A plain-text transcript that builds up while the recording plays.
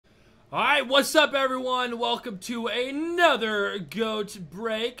Alright, what's up everyone? Welcome to another GOAT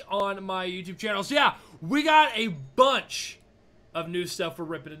break on my YouTube channel. So yeah, we got a bunch of new stuff we're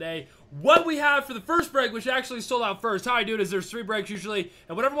ripping today. What we have for the first break, which actually sold out first, how I do it is there's 3 breaks usually,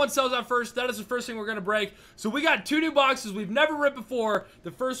 and whatever one sells out first, that is the first thing we're going to break. So we got 2 new boxes we've never ripped before.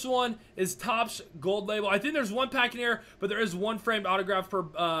 The first one is Topps Gold Label. I think there's 1 pack in here, but there is 1 framed autograph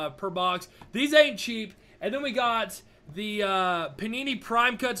per box. These ain't cheap. And then we got the Panini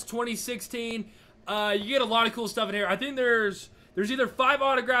Prime Cuts 2016. You get a lot of cool stuff in here. I think there's either 5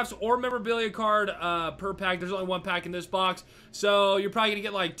 autographs or memorabilia card per pack. There's only 1 pack in this box. So you're probably going to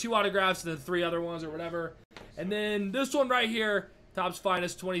get like 2 autographs and then 3 other ones or whatever. And then this one right here, Topps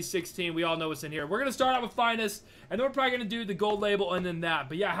Finest 2016. We all know what's in here. We're going to start out with Finest, and then we're probably going to do the Gold Label and then that.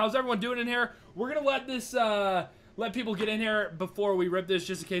 But yeah, how's everyone doing in here? We're going to let this... let people get in here before we rip this,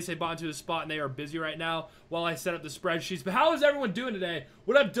 just in case they bought into a spot and they are busy right now while I set up the spreadsheets. But how is everyone doing today?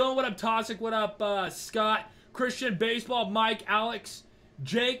 What up, Dylan? What up, Tossic? What up, Scott, Christian, Baseball, Mike, Alex,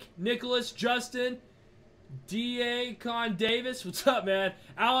 Jake, Nicholas, Justin, D.A. Con Davis? What's up, man?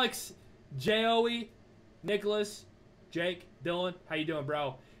 Alex, J.O.E., Nicholas, Jake, Dylan. How you doing,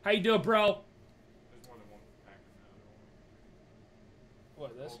 bro? How you doing, bro? There's more than 1 pack in that.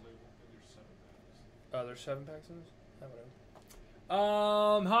 What, this? There's 7 packs. Oh, there's 7 packs in this?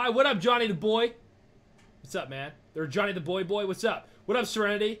 Hi, what up, Johnny the Boy? What's up, man? There's Johnny the Boy. What's up? What up,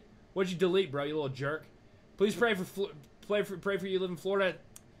 Serenity? What'd you delete, bro? You little jerk. Please pray for you live in Florida.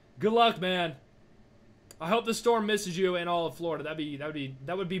 Good luck, man. I hope the storm misses you in all of Florida.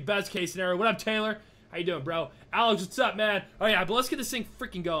 That would be best case scenario. What up, Taylor? How you doing, bro? Alex, what's up, man? Oh yeah, but let's get this thing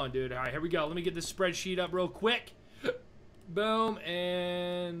freaking going, dude. All right, here we go. Let me get this spreadsheet up real quick. Boom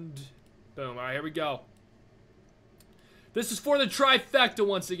and boom. All right, here we go. This is for the trifecta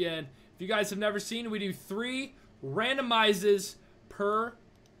once again. If you guys have never seen, we do 3 randomizes per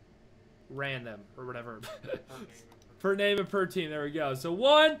random or whatever. Per name and per team. There we go. So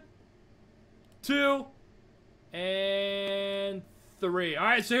 1, 2, and 3. All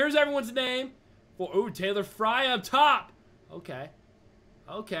right, so here's everyone's name. Ooh, Taylor Fry up top. Okay.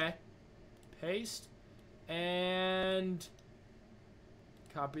 Okay. Paste. And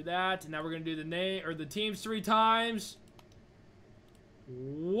copy that. And now we're going to do the name or the teams 3 times.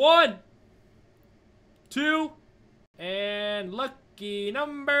 1, 2, and lucky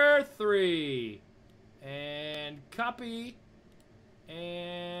number 3. And copy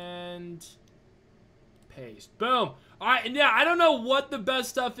and paste. Boom. All right, and yeah, I don't know what the best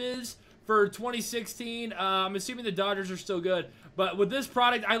stuff is for 2016. I'm assuming the Dodgers are still good, but with this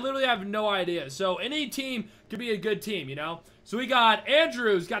product, I literally have no idea. So any team could be a good team, you know. So we got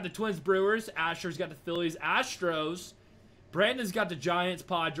Andrew's got the Twins, Brewers. Asher's got the Phillies, Astros. Brandon's got the Giants,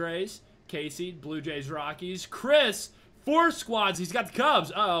 Padres. Casey, Blue Jays, Rockies. Chris, 4 squads. He's got the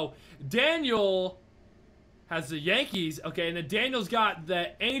Cubs. Uh-oh. Daniel has the Yankees. Okay, and then Daniel's got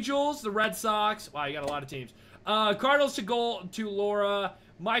the Angels, the Red Sox. Wow, you got a lot of teams. Cardinals to Laura.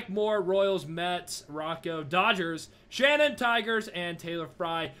 Mike Moore, Royals, Mets, Rocco, Dodgers, Shannon, Tigers, and Taylor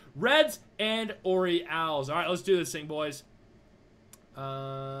Fry. Reds and Ori Owls. All right, let's do this thing, boys.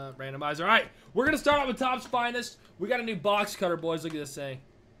 Randomizer. All right, we're gonna start out with Topps Finest. We got a new box cutter, boys. Look at this thing.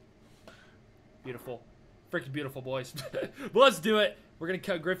 Beautiful, freaking beautiful, boys. But let's do it. We're gonna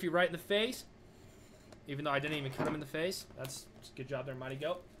cut Griffey right in the face, even though I didn't even cut him in the face. That's good job there, Mighty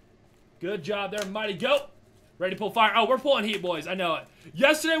Goat. Good job there, Mighty Goat. Ready to pull fire. Oh, we're pulling heat, boys. I know it.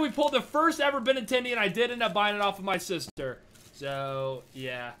 Yesterday we pulled the first ever Benintendi, and I did end up buying it off of my sister. So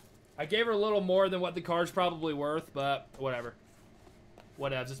yeah, I gave her a little more than what the card's probably worth, but whatever.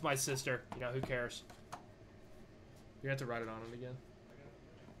 Whatevs, it's my sister. You know, who cares? You're gonna have to write it on it again.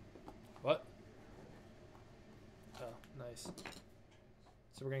 What? Oh, nice.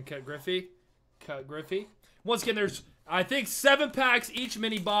 So we're gonna cut Griffey. Cut Griffey. Once again, there's, I think, 7 packs each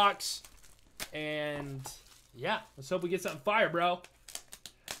mini box. And yeah, let's hope we get something fire, bro.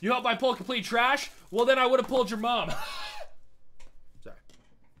 You helped I pull complete trash? Well, then I would have pulled your mom. Sorry.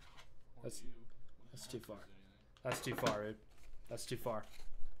 That's too far. That's too far, dude. That's too far.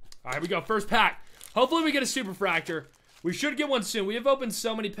 All right, here we go. First pack. Hopefully we get a super fractor. We should get one soon. We have opened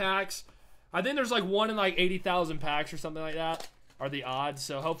so many packs. I think there's like 1 in like 80,000 packs or something like that are the odds.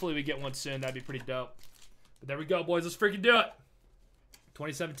 So hopefully we get one soon. That'd be pretty dope. But there we go, boys. Let's freaking do it.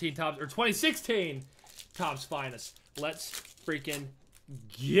 2017 Topps or 2016 Topps Finest. Let's freaking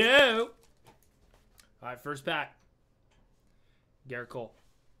go. All right, first pack. Garrett Cole.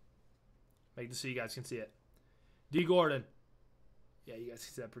 Make this so you guys can see it. D. Gordon. Yeah, you guys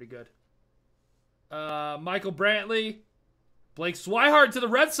can see that pretty good. Michael Brantley. Blake Swihart to the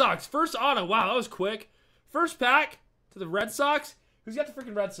Red Sox. First auto. Wow, that was quick. First pack to the Red Sox. Who's got the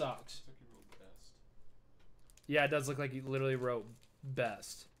freaking Red Sox? Looks like he wrote best. Yeah, it does look like he literally wrote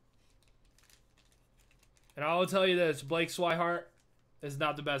best. And I will tell you this, Blake Swihart is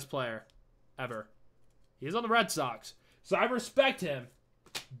not the best player ever. He's on the Red Sox, so I respect him,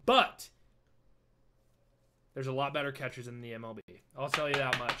 but there's a lot better catchers in the MLB. I'll tell you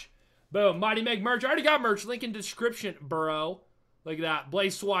that much. Boom, Mighty Meg merch. I already got merch. Link in description, bro. Look at that.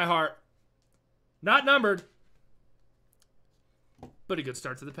 Blake Swihart. Not numbered, but a good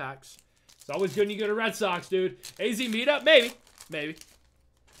start to the packs. It's always good when you go to Red Sox, dude. AZ meetup? Maybe. Maybe.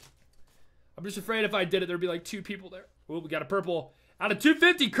 I'm just afraid if I did it, there'd be like 2 people there. Oh, we got a purple. Out of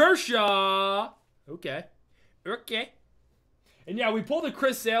 250, Kershaw. Okay. Okay. And yeah, we pulled a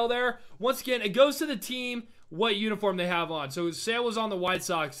Chris Sale there. Once again, it goes to the team what uniform they have on. So Sale was on the White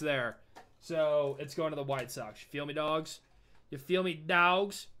Sox there. So it's going to the White Sox. You feel me, dogs? You feel me,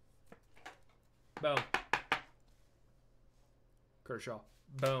 dogs? Boom. Kershaw.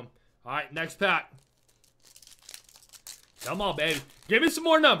 Boom. All right, next pack. Come on, baby. Give me some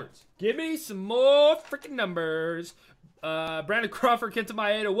more numbers. Give me some more freaking numbers. Brandon Crawford, Kenta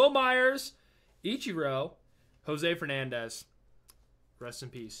Maeda, Will Myers, Ichiro, Jose Fernandez. Rest in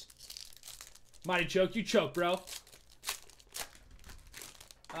peace. Mighty choke. You choke, bro.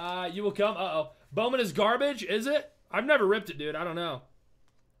 You will come. Uh-oh. Bowman is garbage, is it? I've never ripped it, dude. I don't know.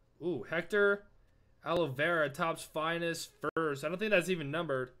 Ooh, Hector Oliveira, Topps Finest, first. I don't think that's even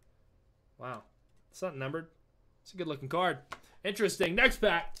numbered. Wow. It's not numbered. It's a good-looking card. Interesting. Next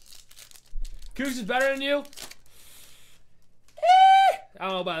pack. Cougs is better than you? I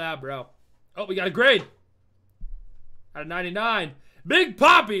don't know about that, bro. Oh, we got a grade. Out of 99. Big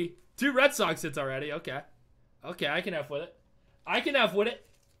Poppy. 2 Red Sox hits already. Okay. Okay, I can F with it. I can F with it.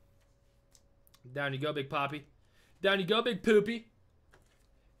 Down you go, Big Poppy. Down you go, Big Poopy.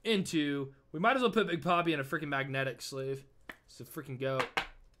 Into... We might as well put Big Poppy in a freaking magnetic sleeve. It's a freaking goat.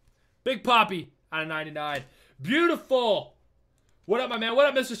 Big Poppy out of 99. Beautiful. What up, my man? What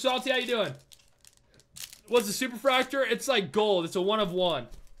up, Mr. Salty? How you doing? What's the super refractor? It's like gold. It's a 1 of 1.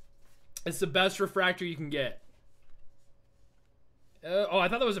 It's the best refractor you can get. Oh, I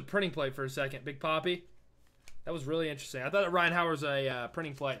thought that was a printing plate for a second. Big Poppy. That was really interesting. I thought that Ryan Howard was a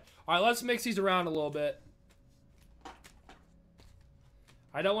printing plate. All right, let's mix these around a little bit.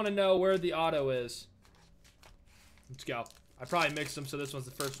 I don't want to know where the auto is. Let's go. I probably mixed them, so this one's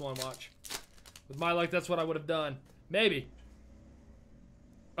the first one. Watch. With my luck, that's what I would have done. Maybe.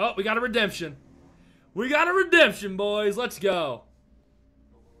 Oh, we got a redemption. We got a redemption, boys. Let's go.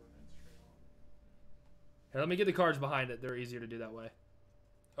 Here, let me get the cards behind it. They're easier to do that way.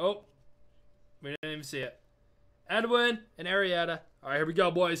 Oh. We didn't even see it. Edwin and Arietta. All right, here we go,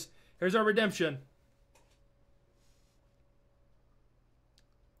 boys. Here's our redemption.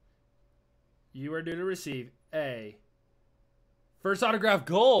 You are due to receive a first autograph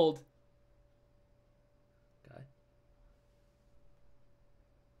gold. Okay.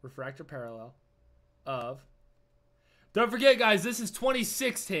 Refractor parallel of. Don't forget, guys, this is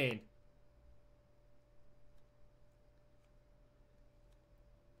 2016.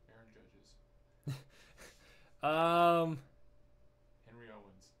 Aaron Judges. Henry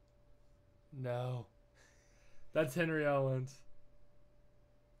Owens. No. That's Henry Owens.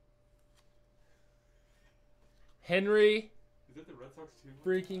 Henry Is that the Red Sox too?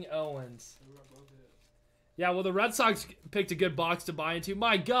 freaking Owens. Yeah, well, the Red Sox picked a good box to buy into.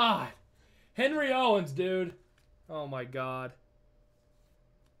 My God. Henry Owens, dude. Oh, my God.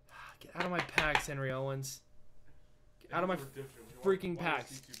 Get out of my packs, Henry Owens. Get out of my freaking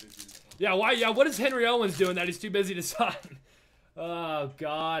packs. Yeah, why? Yeah, what is Henry Owens doing that he's too busy to sign? Oh,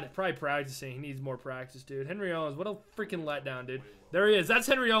 God. Probably practicing. He needs more practice, dude. Henry Owens, what a freaking letdown, dude. There he is. That's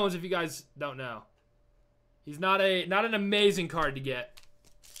Henry Owens if you guys don't know. He's not an amazing card to get.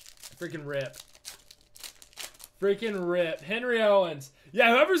 Freaking rip. Freaking rip. Henry Owens.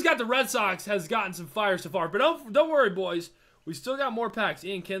 Yeah, whoever's got the Red Sox has gotten some fire so far. But don't worry, boys. We still got more packs.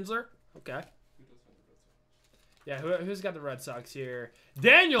 Ian Kinsler. Okay. Yeah, who's got the Red Sox here?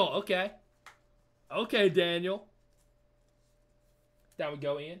 Daniel. Okay. Okay, Daniel. Down we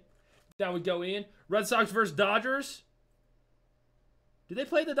go, Ian. Down we go, Ian. Red Sox versus Dodgers. Did they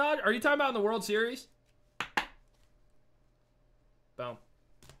play the Dodgers? Are you talking about in the World Series? Boom.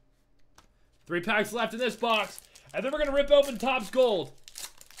 3 packs left in this box. And then we're going to rip open Topps Gold.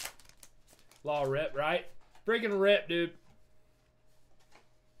 Law rip, right? Freaking rip, dude.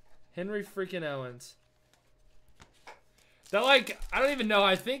 Henry freaking Owens. That, like, I don't even know.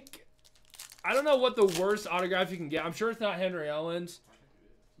 I don't know what the worst autograph you can get. I'm sure it's not Henry Owens.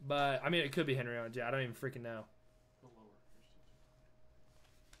 But, I mean, it could be Henry Owens. Yeah, I don't even freaking know.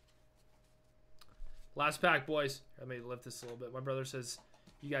 Last pack, boys. Let me lift this a little bit. My brother says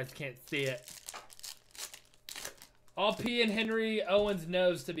you guys can't see it. All P and Henry Owens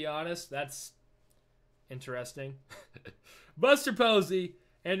knows, to be honest. That's interesting. Buster Posey,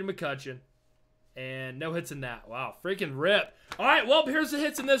 Andrew McCutcheon. And no hits in that. Wow, freaking rip. All right, well, here's the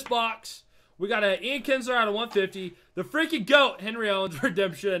hits in this box. We got a Ian Kinsler out of 150. The freaking GOAT, Henry Owens,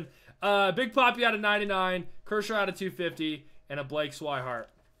 redemption. Big Poppy out of 99. Kershaw out of 250. And a Blake Swihart.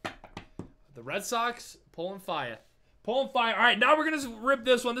 The Red Sox pulling fire. Pulling fire. All right, now we're going to rip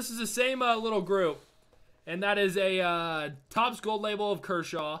this one. This is the same little group. And that is a Topps Gold label of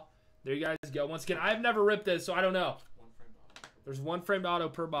Kershaw. There you guys go. Once again, I've never ripped this, so I don't know. There's one framed auto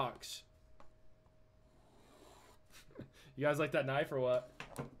per box. You guys like that knife or what?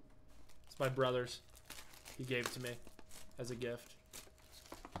 It's my brother's. He gave it to me as a gift.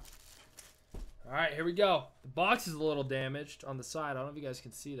 All right, here we go. The box is a little damaged on the side. I don't know if you guys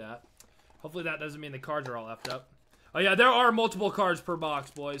can see that. Hopefully that doesn't mean the cards are all effed up. Oh, yeah, there are multiple cards per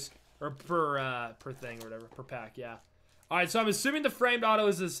box, boys. Or per thing or whatever. Per pack, yeah. All right, so I'm assuming the framed auto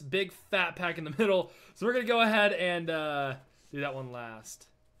is this big fat pack in the middle. So we're going to go ahead and do that one last.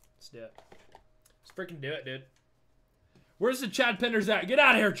 Let's do it. Let's freaking do it, dude. Where's the Chad Penders at? Get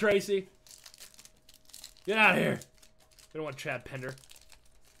out of here, Tracy. Get out of here. We don't want Chad Pender.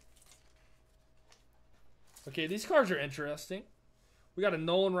 Okay, these cards are interesting. We got a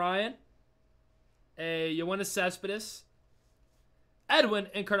Nolan Ryan, a Yoenis Cespedes, Edwin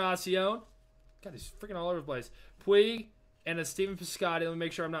Encarnacion. God, he's freaking all over the place. Puig and a Steven Piscotty. Let me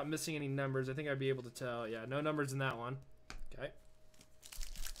make sure I'm not missing any numbers. I think I'd be able to tell. Yeah, no numbers in that one. Okay.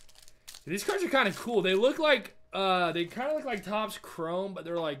 These cards are kind of cool. They look like they kind of look like Topps Chrome, but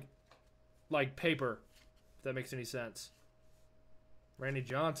they're like paper. If that makes any sense. Randy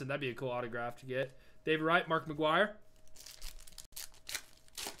Johnson, that'd be a cool autograph to get. David Wright, Mark McGuire.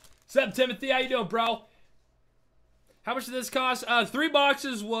 What's up, Timothy? How you doing, bro? How much did this cost? 3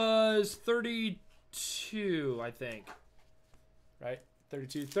 boxes was 32, I think. Right?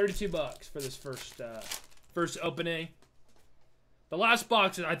 32 bucks for this first opening. The last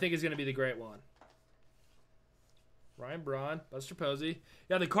box, I think, is going to be the great one. Ryan Braun, Buster Posey.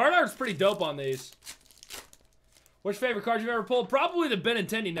 Yeah, the card art's pretty dope on these. What's your favorite card you've ever pulled? Probably the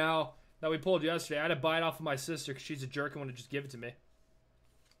Benintendi now that we pulled yesterday. I had to buy it off of my sister because she's a jerk and wanted to just give it to me.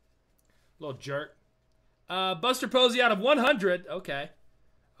 Little jerk. Buster Posey out of 100. Okay.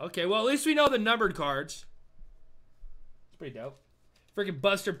 Okay, well, at least we know the numbered cards. It's pretty dope. Freaking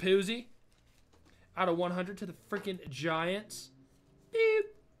Buster Posey out of 100 to the freaking Giants. Beep.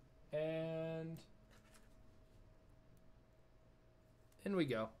 And in we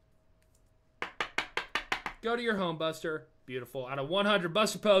go. Go to your home, Buster. Beautiful. Out of 100,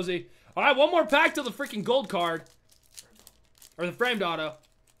 Buster Posey. All right, one more pack till the freaking gold card. Or the framed auto.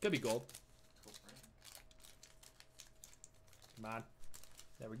 Could be gold. Come on.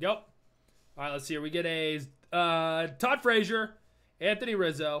 There we go. All right, let's see here. We get a Todd Frazier, Anthony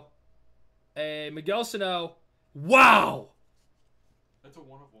Rizzo, a Miguel Sano. Wow! That's a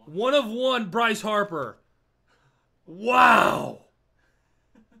 1 of 1. 1 of 1, Bryce Harper. Wow!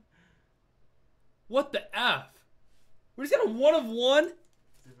 What the F? We just got a 1 of 1?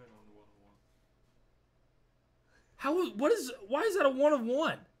 Why is that a 1 of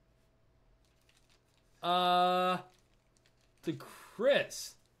 1? To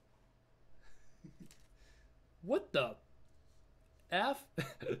Chris. What the F?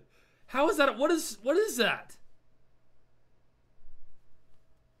 How is that? What is that?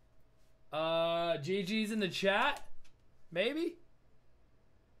 GG's in the chat? Maybe?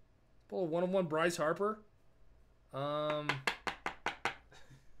 Pull a 1 of 1 Bryce Harper. It doesn't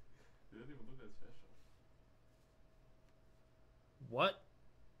even look that special. What?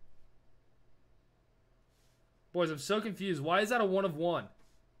 Boys, I'm so confused. Why is that a 1 of 1?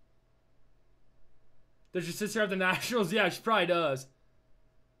 Does your sister have the Nationals? Yeah, she probably does.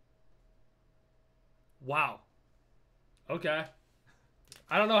 Wow. Okay.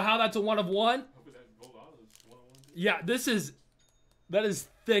 I don't know how that's a 1 of 1. Oh, but that gold auto is 1 of 1 too. Yeah, that is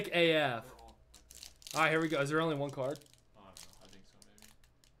thick AF. All right, here we go. Is there only one card? I don't know. I think so,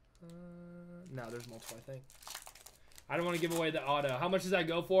 maybe. No, there's multiple, I think. I don't want to give away the auto. How much does that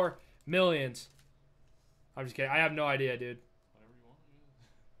go for? Millions. I'm just kidding. I have no idea, dude. Whatever you want.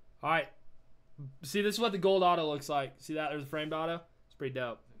 Yeah. All right. See, this is what the gold auto looks like. See that? There's a framed auto. It's pretty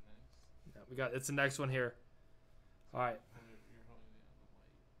dope. Is it nice? Yeah, it's the next one here. All right. You're holding it on the light.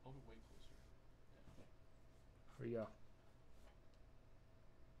 Hold it way closer. Yeah. Here we go.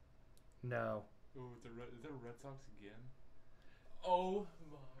 No. Oh, is that a Red Sox again? Oh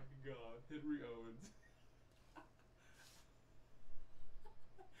my God, Henry Owens.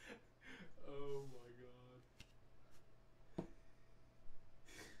 Oh my God.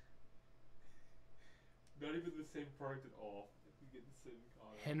 Not even the same product at all. We get the same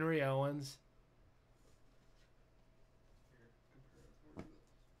auto. Henry Owens. Here, compare it.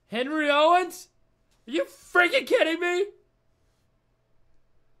 Henry Owens? Are you freaking kidding me?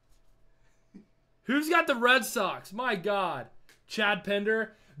 Who's got the Red Sox? My God. Chad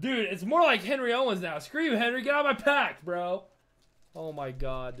Pender. Dude, it's more like Henry Owens now. Screw you, Henry. Get out of my pack, bro. Oh, my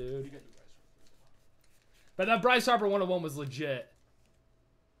God, dude. But that Bryce Harper 101 was legit.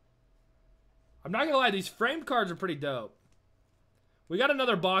 I'm not going to lie. These framed cards are pretty dope. We got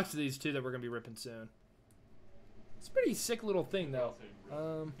another box of these, too, that we're going to be ripping soon. It's a pretty sick little thing, though.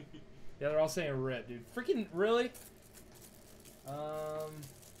 Yeah, they're all saying rip, dude. Freaking, really?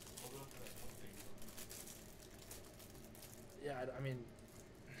 Yeah, I mean,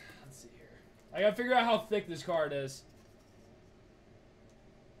 let's see here. I gotta figure out how thick this card is.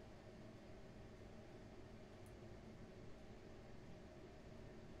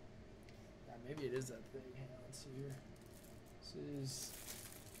 Yeah, maybe it is that thick. Hang on, let's see here. Let's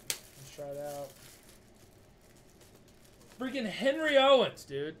try it out. Freaking Henry Owens,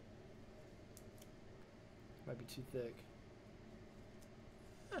 dude. Might be too thick.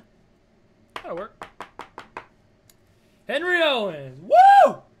 Huh. That'll work. Henry Owens.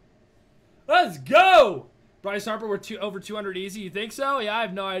 Woo! Let's go! Bryce Harper, we're over 200 easy. You think so? Yeah, I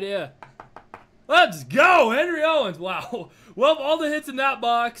have no idea. Let's go! Henry Owens. Wow. Well, all the hits in that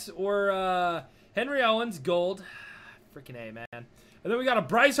box were Henry Owens, gold. Freaking A, man. And then we got a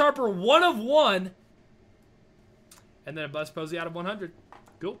Bryce Harper 1 of 1. And then a Buzz Posey out of 100.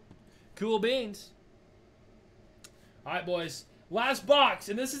 Cool. Cool beans. All right, boys. Last box,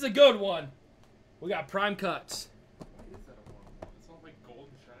 and this is a good one. We got prime cuts. Why is that a 1-1? It's not like gold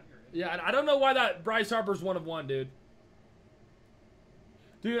and shiny or anything. Yeah, I don't know why that Bryce Harper's 1 of 1, dude.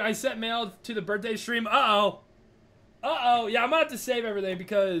 Dude, I sent mail to the birthday stream. Uh-oh. Uh-oh. Yeah, I'm going to have to save everything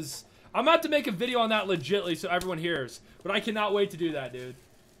because I'm going to have to make a video on that legitly so everyone hears. But I cannot wait to do that, dude.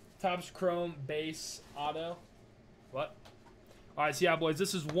 Topps Chrome Base Auto. What? All right, so yeah, boys,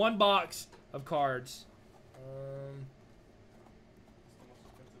 this is one box of cards.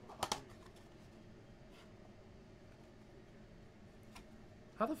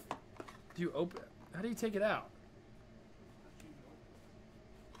 How the do you open? How do you take it out?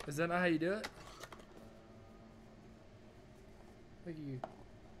 Is that not how you do it?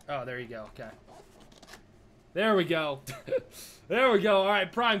 Oh, there you go. Okay. There we go. There we go. All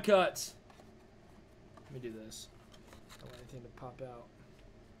right, prime cuts. Let me do this. I don't want anything to pop out.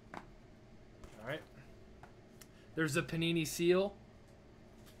 All right. There's a Panini seal.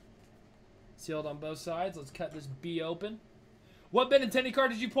 Sealed on both sides. Let's cut this B open. What Benintendi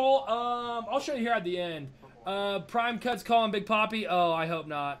card did you pull? I'll show you here at the end. Prime cuts calling Big Poppy. Oh, I hope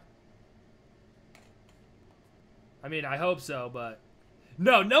not. I mean, I hope so, but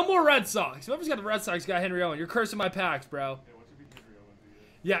no more Red Sox. Whoever's got the Red Sox got Henry Owens. You're cursing my packs, bro. Yeah, what should be Henry Owens?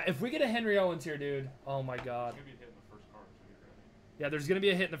 Yeah, if we get a Henry Owens here, dude. Oh my God. There's gonna be a hit in the first card, so get ready. Yeah, there's gonna be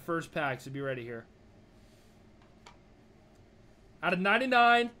a hit in the first pack, so be ready here. Out of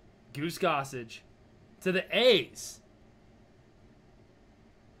 99, Goose Gossage to the A's.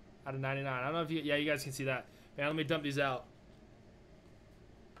 Out of 99. I don't know if you... Yeah, you guys can see that. Man, let me dump these out.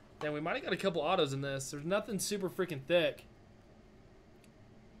 Then we might have got a couple autos in this. There's nothing super freaking thick.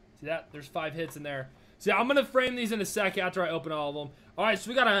 See that? There's 5 hits in there. So yeah, I'm going to frame these in a sec after I open all of them. All right, so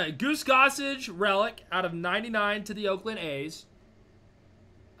we got a Goose Gossage relic out of 99 to the Oakland A's.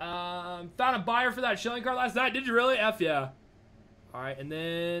 Found a buyer for that shilling card last night. Did you really? F yeah. All right, and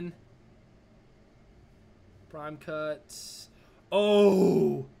then... Prime cuts.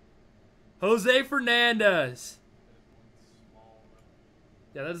 Oh! Jose Fernandez.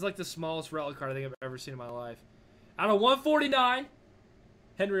 Yeah, that is like the smallest relic card I think I've ever seen in my life. Out of 149,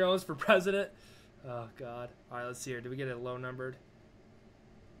 Henry Owens for president. Oh, God. All right, let's see here. Did we get it low numbered?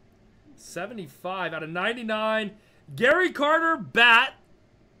 75 out of 99. Gary Carter, bat.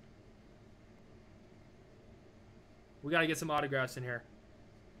 We got to get some autographs in here.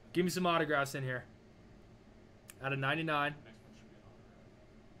 Give me some autographs in here. Out of 99.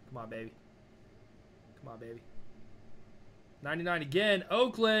 Come on, baby. Come on, baby. 99 again.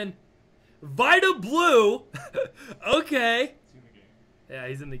 Oakland. Vita Blue. Okay. Yeah,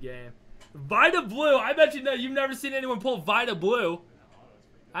 he's in the game. Vita Blue. I bet you know you've never seen anyone pull Vita Blue.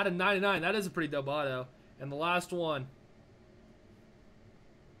 Out of 99. That is a pretty dope auto. And the last one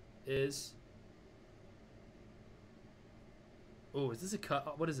is... Oh, is this a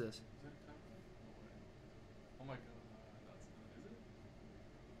cut? What is this? Oh my God. Is it?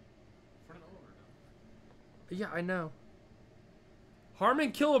 For an over. Yeah, I know.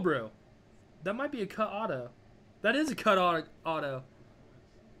 Harmon Killebrew. That might be a cut auto. That is a cut auto.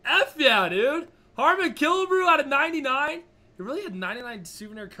 F yeah, dude. Harmon Killebrew out of 99. You really had 99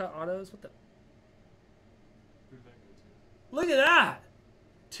 souvenir cut autos? What the? Who'd that go to? Look at that.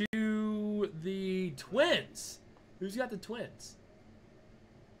 To the Twins. Who's got the Twins?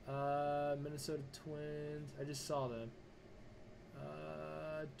 Minnesota Twins. I just saw them.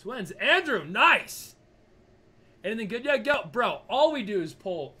 Twins. Andrew, nice. Anything good yet? Go. Bro, all we do is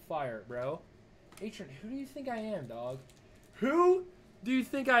pull fire, bro. Atron, who do you think I am, dog? Who do you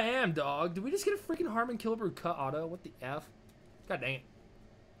think I am, dog? Did we just get a freaking Harmon Killebrew cut auto? What the F? God dang it.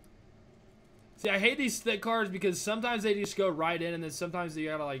 See, I hate these thick cards because sometimes they just go right in, and then sometimes you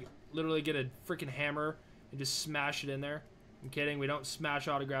gotta, like, literally get a freaking hammer and just smash it in there. I'm kidding. We don't smash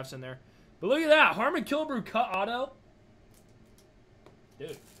autographs in there. But look at that. Harmon Killebrew cut auto.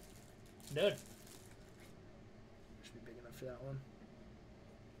 Dude. Dude. Should be big enough for that one.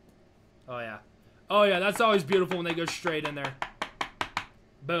 Oh, yeah. Oh, yeah. That's always beautiful when they go straight in there.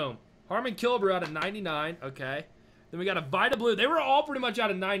 Boom. Harmon Killebrew out of 99. Okay. Then we got a Vita Blue. They were all pretty much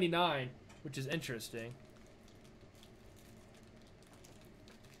out of 99, which is interesting.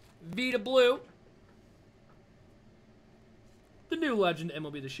 Vita Blue. The new legend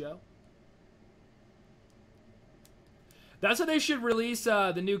MLB The Show. That's how they should release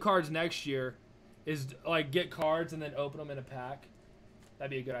the new cards next year. Is like get cards and then open them in a pack.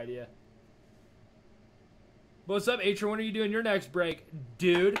 That'd be a good idea. What's up, Atron? When are you doing your next break,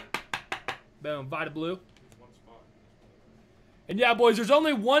 dude? Boom, Vita Blue. One spot. And yeah, boys, there's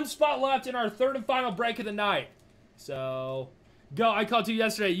only one spot left in our third and final break of the night. So, go. I called you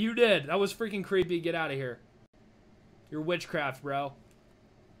yesterday. You did. That was freaking creepy. Get out of here. You're witchcraft, bro.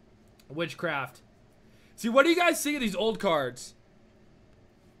 Witchcraft. See, what do you guys think of these old cards?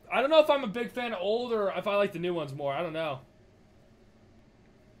 I don't know if I'm a big fan of old or if I like the new ones more. I don't know.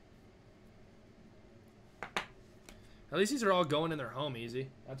 At least these are all going in their home easy.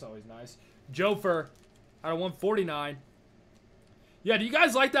 That's always nice. Jofer out of 149. Yeah, do you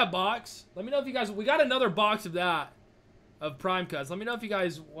guys like that box? Let me know if you guys... We got another box of that. Of Prime Cuts. Let me know if you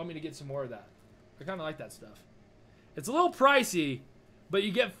guys want me to get some more of that. I kind of like that stuff. It's a little pricey, but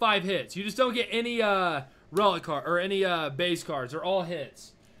you get 5 hits. You just don't get any relic card or any base cards. They're all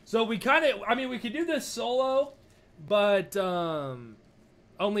hits. So we kind of... I mean, we could do this solo, but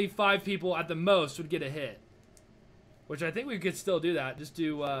only 5 people at the most would get a hit. Which I think we could still do that. Just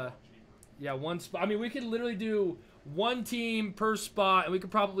do, yeah, one spot. I mean, we could literally do one team per spot, and we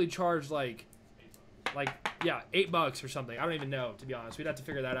could probably charge, like, yeah, $8 or something. I don't even know, to be honest. We'd have to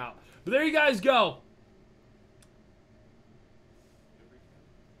figure that out. But there you guys go.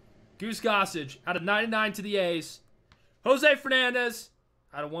 Goose Gossage out of 99 to the A's. Jose Fernandez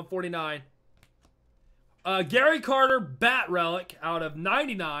out of 149. Gary Carter Bat Relic out of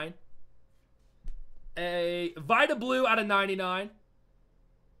 99. A Vita Blue out of 99.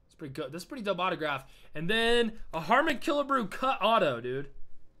 That's pretty good. That's a pretty dope autograph. And then a Harmon Killebrew cut auto, dude.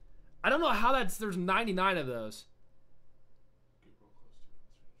 I don't know how there's 99 of those.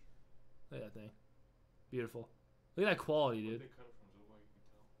 Look at that thing. Beautiful. Look at that quality, dude. It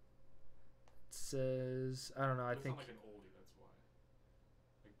says, I don't know, I think. Like an oldie, that's why.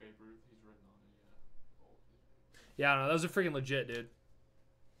 Like Babe Ruth, he's written on it, yeah. Yeah, I don't know. Those are freaking legit, dude.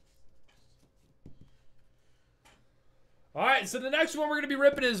 Alright, so the next one we're going to be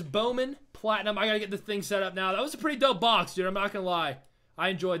ripping is Bowman Platinum. I got to get this thing set up now. That was a pretty dope box, dude. I'm not going to lie. I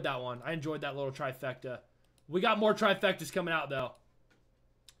enjoyed that one. I enjoyed that little trifecta. We got more trifectas coming out, though.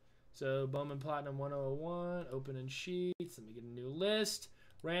 So, Bowman Platinum 101. Opening sheets. Let me get a new list.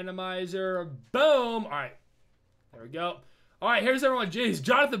 Randomizer. Boom. Alright. There we go. Alright, here's everyone. Jeez,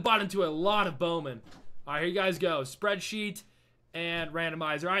 Jonathan bought into a lot of Bowman. Alright, here you guys go. Spreadsheet and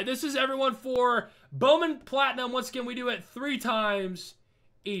randomizer. Alright, this is everyone for Bowman Platinum. Once again, we do it 3 times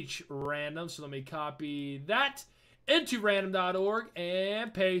each random. So let me copy that into random.org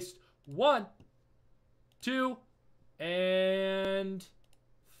and paste 1, 2, and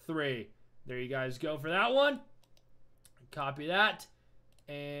 3. There you guys go for that one. Copy that.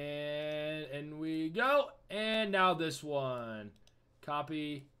 And we go. And now this one.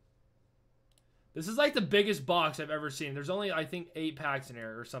 Copy. This is like the biggest box I've ever seen. There's only, I think, 8 packs in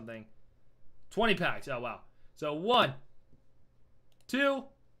here or something. 20 packs. Oh, wow. So, 1, 2,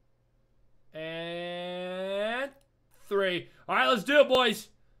 and 3. All right, let's do it, boys.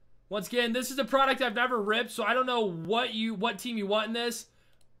 Once again, this is a product I've never ripped, so I don't know what team you want in this.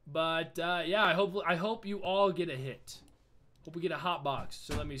 But, yeah, I hope you all get a hit. Hope we get a hot box.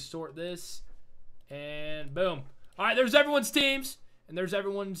 So, let me sort this. And, boom. All right, there's everyone's teams. And there's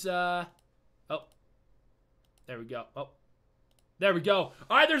everyone's, oh, there we go. Oh, there we go.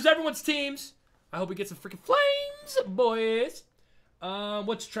 All right, there's everyone's teams. I hope we get some freaking flames, boys.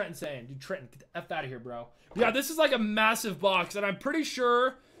 What's Trenton saying? Dude, Trenton, get the F out of here, bro. Yeah, this is like a massive box, and I'm pretty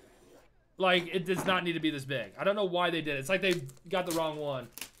sure, like, it does not need to be this big. I don't know why they did it. It's like they got the wrong one.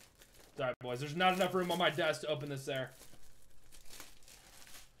 Alright, boys. There's not enough room on my desk to open this there.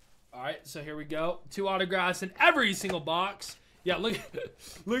 Alright, so here we go. 2 autographs in every single box. Yeah, look,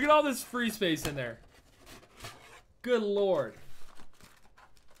 look at all this free space in there. Good lord.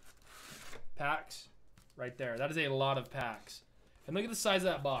 Packs. Right there. That is a lot of packs. And look at the size of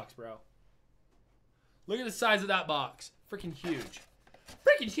that box, bro. Look at the size of that box. Freaking huge.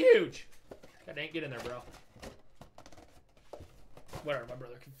 Freaking huge. God dang, get in there, bro. Whatever, my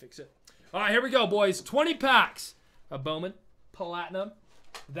brother can fix it. All right, here we go, boys. 20 packs of Bowman Platinum.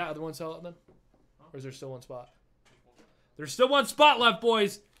 Did that other one sell it then? Or is there still one spot? There's still one spot left,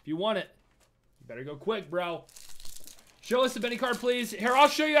 boys. If you want it, you better go quick, bro. Show us the Benny card, please. Here, I'll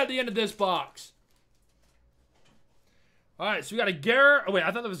show you at the end of this box. All right, so we got a Garrett. Oh, wait,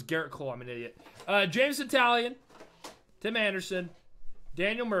 I thought that was Garrett Cole. I'm an idiot. James Italian, Tim Anderson,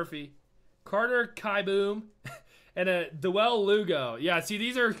 Daniel Murphy, Carter Kaiboom, and a Dewell Lugo. Yeah,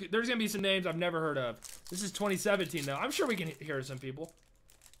 see, there's going to be some names I've never heard of. This is 2017, though. I'm sure we can hear some people.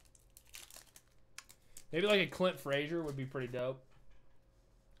 Maybe like a Clint Frazier would be pretty dope.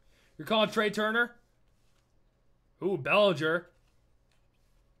 You're calling Trey Turner? Ooh, Bellinger.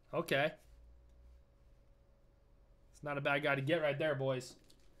 Okay. It's not a bad guy to get right there, boys.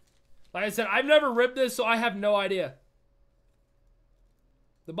 Like I said, I've never ripped this, so I have no idea.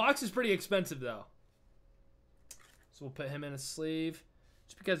 The box is pretty expensive, though. So we'll put him in a sleeve.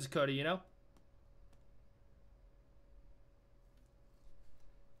 Just because it's Cody, you know?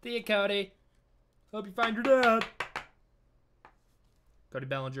 See ya, Cody. Hope you find your dad. Cody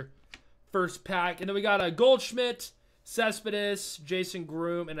Bellinger. First pack. And then we got a Goldschmidt, Cespedes, Jason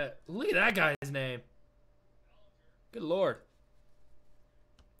Groom, and a... Look at that guy's name. Good lord.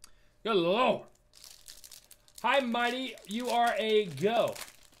 Good lord. Hi, Mighty. You are a go.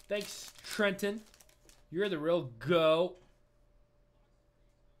 Thanks, Trenton. You're the real go.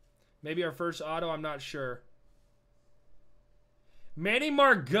 Maybe our first auto. I'm not sure. Manny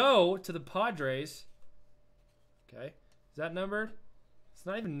Margot to the Padres. Okay. Is that numbered? It's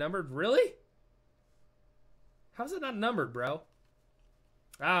not even numbered. Really? How's it not numbered, bro?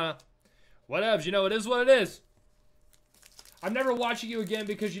 I don't know. Whatevs. You know, it is what it is. I'm never watching you again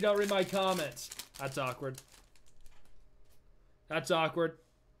because you don't read my comments. That's awkward. That's awkward.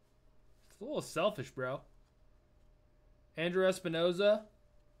 It's a little selfish, bro. Andrew Espinoza.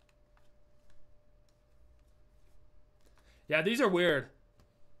 Yeah, these are weird.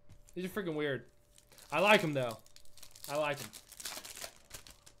 These are freaking weird. I like them, though. I like them.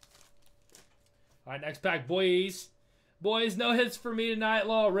 All right, next pack, boys. Boys, no hits for me tonight.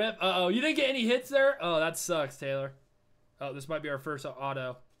 Law rip. Uh-oh, you didn't get any hits there? Oh, that sucks, Taylor. Oh, this might be our first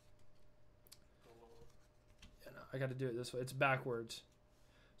auto. Yeah, no, I got to do it this way. It's backwards.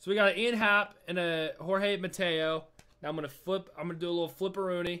 So we got an Ian Happ and a Jorge Mateo. Now I'm going to flip. I'm going to do a little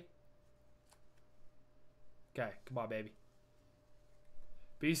flipperoonie. Okay, come on, baby.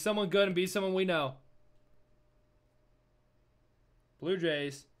 Be someone good and be someone we know. Blue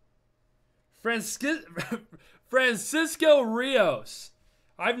Jays. Francisco Rios.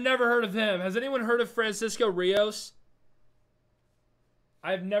 I've never heard of him. Has anyone heard of Francisco Rios?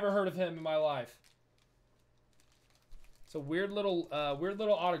 I've never heard of him in my life. It's a weird little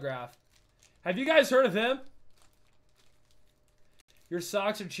autograph. Have you guys heard of him? Your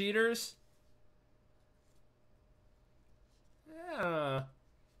socks are cheaters? Yeah.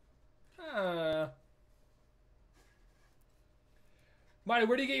 Mighty,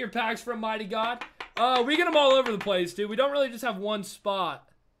 where do you get your packs from, Mighty God? We get them all over the place, dude. We don't really just have one spot.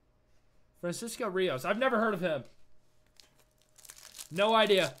 Francisco Rios. I've never heard of him. No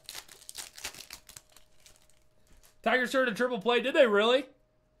idea. Tigers turned a triple play. Did they really?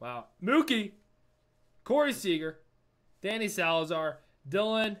 Wow. Mookie. Corey Seager. Danny Salazar.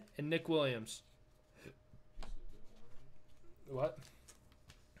 Dylan. And Nick Williams. What?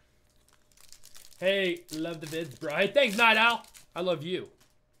 Hey, love the vids, bro. Hey, thanks, Night Owl. I love you.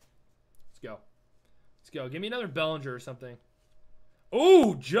 Let's go. Let's go. Give me another Bellinger or something.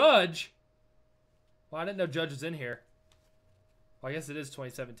 Oh, Judge. Well, I didn't know Judge was in here. Well, I guess it is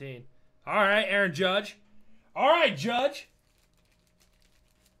 2017. All right, Aaron Judge. All right, Judge.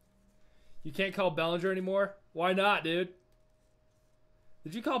 You can't call Bellinger anymore? Why not, dude?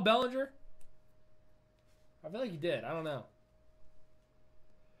 Did you call Bellinger? I feel like you did. I don't know.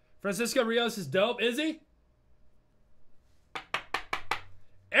 Francisco Rios is dope. Is he?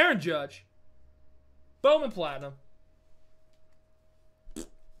 Aaron Judge. Bowman Platinum.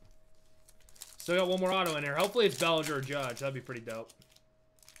 Still got one more auto in here. Hopefully it's Bellinger or Judge. That'd be pretty dope.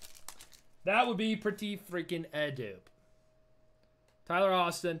 That would be pretty freaking dope. Tyler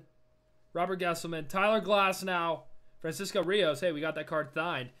Austin. Robert Gesselman. Tyler Glasnow. Francisco Rios. Hey, we got that card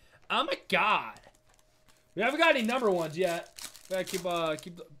signed. Oh my god. We haven't got any number ones yet. We gotta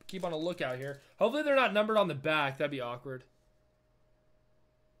keep on a lookout here. Hopefully they're not numbered on the back. That'd be awkward.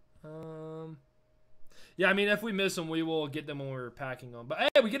 Yeah, I mean, if we miss them, we will get them when we're packing them. But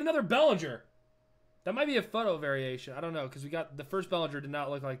hey, we get another Bellinger. That might be a photo variation. I don't know, because we got the first Bellinger did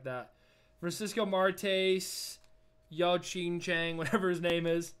not look like that. Francisco Martes, Yao Ching Chang, whatever his name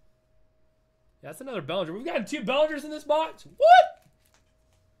is. Yeah, that's another Bellinger. We've got 2 Bellingers in this box. What?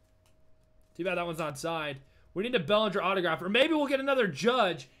 Too bad that one's not signed. We need a Bellinger autograph. Or maybe we'll get another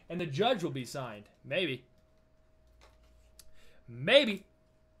Judge, and the Judge will be signed. Maybe. Maybe.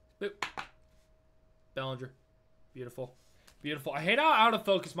 Boop. Bellinger. Beautiful. Beautiful. I hate how out of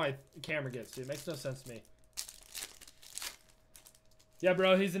focus my camera gets, dude. It makes no sense to me. Yeah,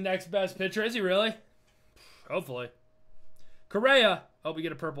 bro, he's the next best pitcher. Is he really? Hopefully. Correa. Oh, we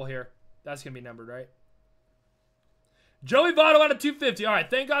get a purple here. That's going to be numbered, right? Joey Votto out of 250. All right,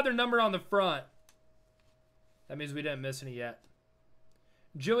 thank God they're numbered on the front. That means we didn't miss any yet.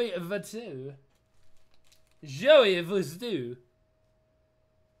 Joey Votto. Joey Votto.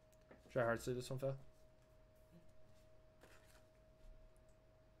 Try hard to see this one, Phil.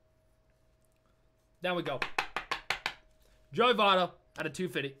 Down we go. Joey Votto out of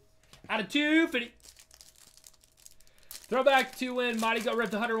 250. Out of 250. Throwback to when Mighty got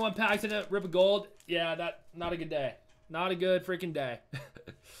ripped 101 packs and a rip of gold. Yeah, that not a good day. Not a good freaking day.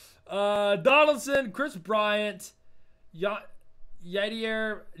 Donaldson, Chris Bryant,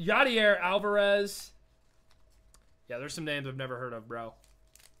 Yadier Alvarez. Yeah, there's some names I've never heard of, bro.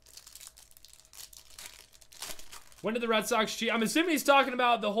 When did the Red Sox cheat? I'm assuming he's talking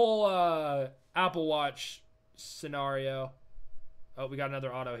about the whole Apple Watch scenario. Oh, we got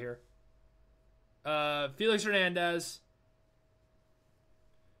another auto here. Felix Hernandez.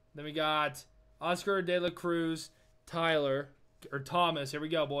 Then we got Oscar De La Cruz, Tyler, or Thomas. Here we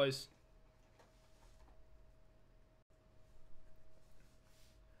go, boys.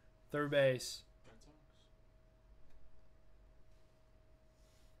 Third base.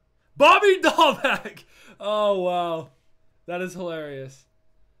 Bobby Dahlbeck. Oh, wow. That is hilarious.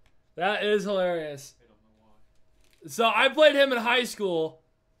 That is hilarious. I don't know why. So I played him in high school,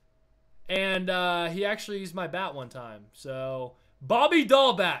 and he actually used my bat one time. So Bobby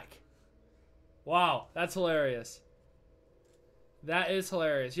Dahlbeck. Wow, that's hilarious. That is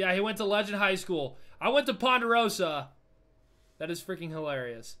hilarious. Yeah, he went to Legend High School. I went to Ponderosa. That is freaking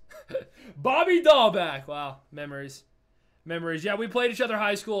hilarious. Bobby Dahlbeck. Wow, memories. Memories. Yeah, we played each other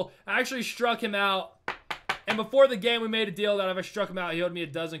high school. I actually struck him out. And before the game, we made a deal that if I struck him out, he owed me a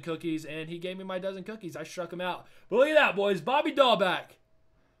dozen cookies. And he gave me my dozen cookies. I struck him out. But look at that, boys. Bobby Dahlbeck.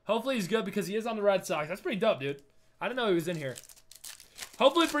 Hopefully he's good because he is on the Red Sox. That's pretty dope, dude. I didn't know he was in here.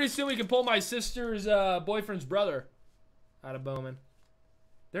 Hopefully pretty soon we can pull my sister's boyfriend's brother out of Bowman.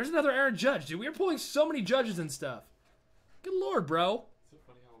 There's another Aaron Judge, dude. We are pulling so many Judges and stuff. Good Lord, bro. It's so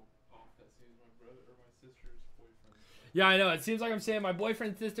funny how off that seems my brother or my sister's boyfriend. Yeah, I know. It seems like I'm saying my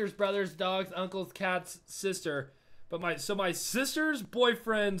boyfriend's sister's brother's dog's uncle's cat's sister, but my sister's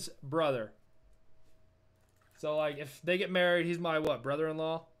boyfriend's brother. So like, if they get married, he's my what,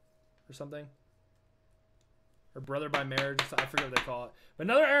 brother-in-law, or something, or brother by marriage. Or something. I forget what they call it. But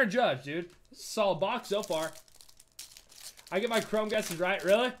another Aaron Judge, dude. This is a solid box so far. I get my Chrome guesses right,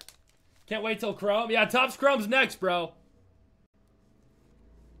 really? Can't wait till Chrome. Yeah, Topps Chrome's next, bro.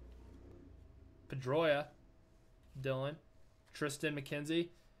 Pedroia. Dylan. Tristan McKenzie.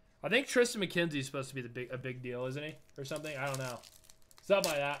 I think Tristan McKenzie is supposed to be a big deal, isn't he? Or something? I don't know.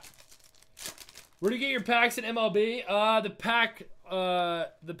 Something like that. Where do you get your packs in MLB? The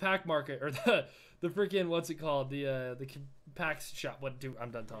pack market. Or the freaking, what's it called? The packs shop.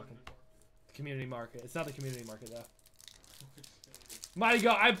 I'm done talking. The community market. It's not the community market, though. Mighty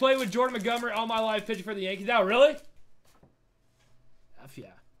go. I played with Jordan Montgomery all my life pitching for the Yankees. Now, really? F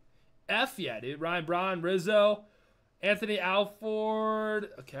yeah. F yeah, dude. Ryan Braun, Rizzo, Anthony Alford.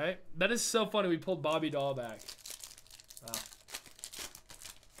 Okay. That is so funny. We pulled Bobby Dahlbeck. Wow.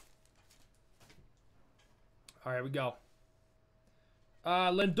 All right, here we go.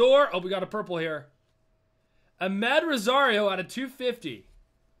 Lindor. Oh, we got a purple here. Ahmed Rosario out of 250.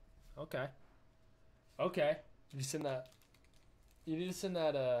 Okay. Okay. Did you send that? You need to send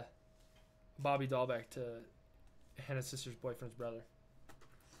that Bobby Dahlbeck to Hannah's sister's boyfriend's brother.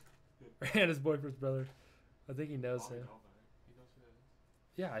 Or Hannah's boyfriend's brother. I think he knows him. He knows who that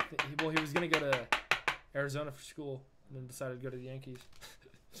is. Yeah, I think he was gonna go to Arizona for school and then decided to go to the Yankees.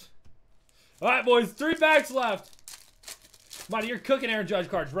 All right, boys. 3 packs left. Monty, you're cooking Aaron Judge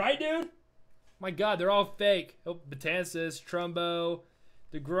cards, right, dude? My God, they're all fake. Oh, Betances, Trumbo,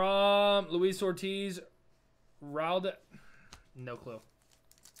 DeGrom, Luis Ortiz, Ralda. No clue.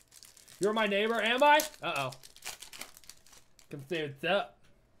 You're my neighbor, am I? Uh-oh. Come stay with that.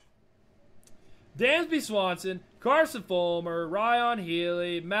 Dansby Swanson, Carson Fulmer, Ryan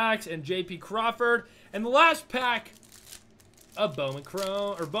Healy, Max, and J.P. Crawford. And the last pack of Bowman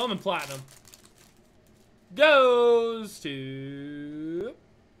Chrome, or Bowman Platinum, goes to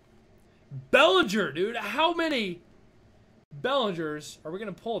Bellinger, dude. How many Bellingers are we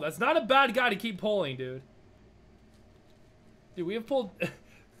going to pull? That's not a bad guy to keep pulling, dude. Dude, we have pulled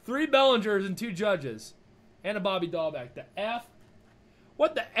 3 Bellingers and 2 Judges. And a Bobby Dahlbeck. The F?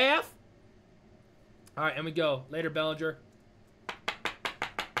 What the F? All right, and we go. Later, Bellinger.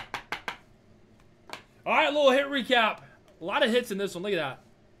 All right, a little hit recap. A lot of hits in this one. Look at that.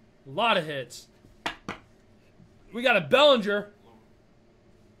 A lot of hits. We got a Bellinger.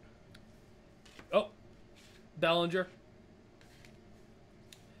 Oh. Bellinger.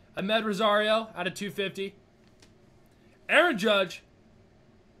 Ahmed Rosario out of 250. Aaron Judge.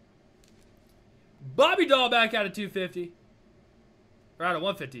 Bobby Dahlbeck out of 250. Or out of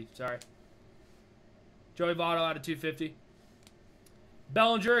 150, sorry. Joey Votto out of 250.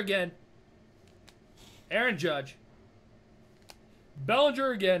 Bellinger again. Aaron Judge.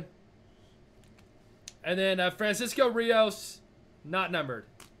 Bellinger again. And then Francisco Rios, not numbered.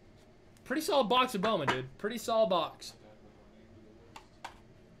 Pretty solid box of Bowman, dude. Pretty solid box.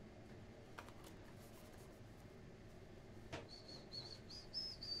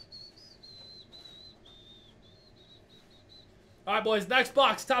 All right, boys. Next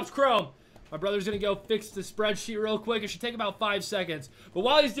box, Topps Chrome. My brother's going to go fix the spreadsheet real quick. It should take about 5 seconds. But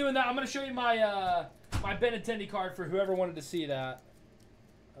while he's doing that, I'm going to show you my my Benintendi card for whoever wanted to see that.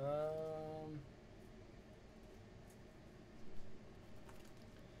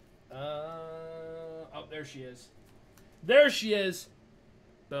 Oh, there she is. There she is.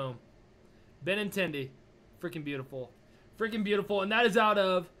 Boom. Benintendi. Freaking beautiful. Freaking beautiful. And that is out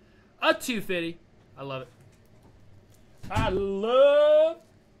of a 250. I love it. I love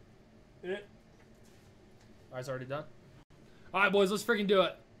it. All right, it's already done. All right, boys, let's freaking do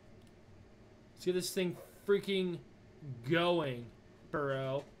it. Let's get this thing freaking going,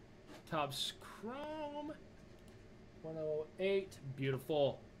 bro. Topps Chrome. 108.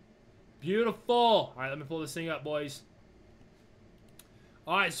 Beautiful. Beautiful. All right, let me pull this thing up, boys.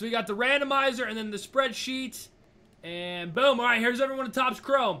 All right, so we got the randomizer and then the spreadsheet. And boom. All right, here's everyone at Topps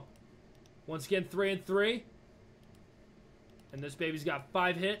Chrome. Once again, 3 and 3. And this baby's got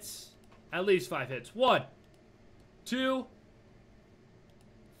 5 hits. At least 5 hits. 1, 2,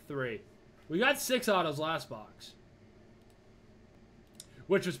 3. We got 6 autos last box,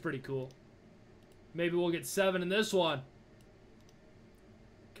 which was pretty cool. Maybe we'll get 7 in this one.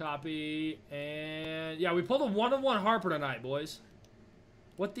 Copy. And yeah, we pulled a 1-of-1 Harper tonight, boys.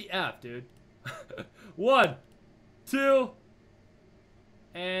 What the F, dude? 1, 2,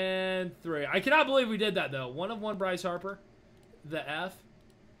 and 3. I cannot believe we did that, though. 1-of-1 Bryce Harper. The F.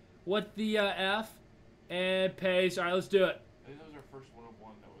 What the F? And paste. All right, let's do it. I think that was our first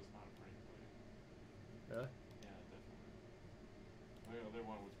 1-of-1 that was not a printing play. Really? Yeah, definitely. The other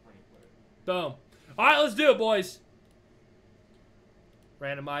one was printing play. Boom. All right, let's do it, boys.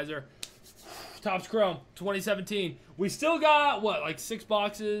 Randomizer. Topps Chrome 2017. We still got, what, like 6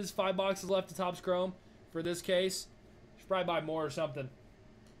 boxes, 5 boxes left of Topps Chrome for this case. Should probably buy more or something.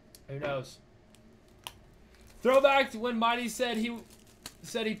 Who knows? Throwback to when Mighty said he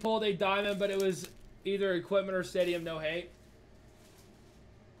pulled a diamond, but it was either equipment or stadium, no hate.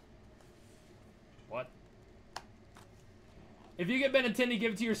 What? If you get Benintendi,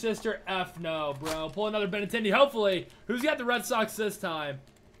 give it to your sister. F no, bro. Pull another Benintendi. Hopefully. Who's got the Red Sox this time?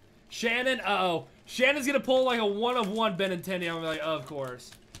 Shannon. Uh-oh. Shannon's going to pull like a 1-of-1 Benintendi. I'm going to be like, of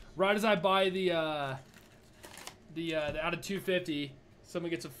course. Right as I buy the out of 250. Someone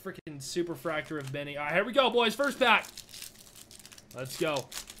gets a freaking super fractor of Benny. All right, here we go, boys. First pack. Let's go.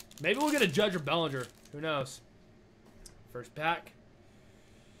 Maybe we'll get a Judge or Bellinger. Who knows? First pack.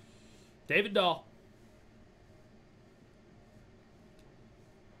 David Dahl.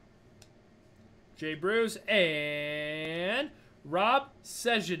 Jay Bruce and Rob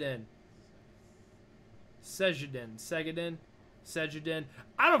Sejadin. Sejadin.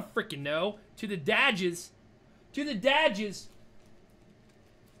 I don't freaking know. To the Dadges. To the Dadges.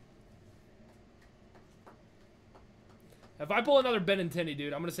 If I pull another Benintendi,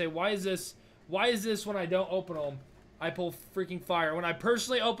 dude, I'm going to say, why is this when I don't open them, I pull freaking fire? When I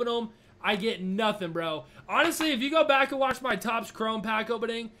personally open them, I get nothing, bro. Honestly, if you go back and watch my Topps Chrome pack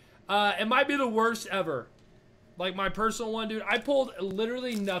opening, It might be the worst ever. Like my personal one, dude. I pulled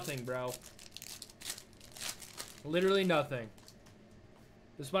literally nothing, bro. Literally nothing.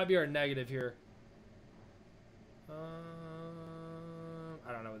 This might be our negative here.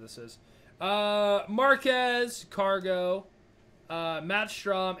 I don't know what this is. Marquez, Cargo, Matt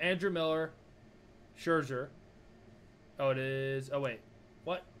Strom, Andrew Miller, Scherzer. Oh, it is. Oh, wait.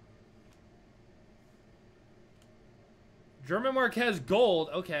 What? German Marquez Gold.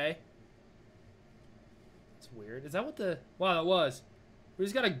 Okay. That's weird. Is that what the... Wow, that was. We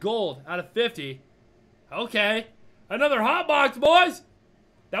just got a gold out of 50. Okay. Another hot box, boys.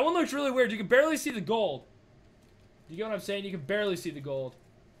 That one looks really weird. You can barely see the gold. You get what I'm saying? You can barely see the gold.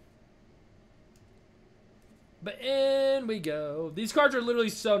 But in we go. These cards are literally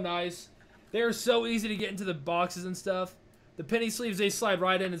so nice. They are so easy to get into the boxes and stuff. The penny sleeves, they slide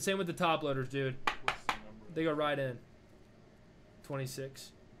right in. And same with the top loaders, dude. What's the number? They go right in.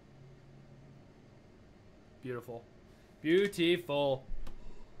 26. Beautiful. Beautiful.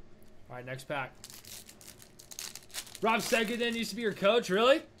 All right, next pack. Rob Seguin used to be your coach,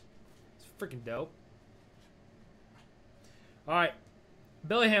 really? It's freaking dope. All right.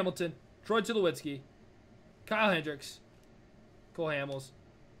 Billy Hamilton, Troy Tulowitzki, Kyle Hendricks, Cole Hamels.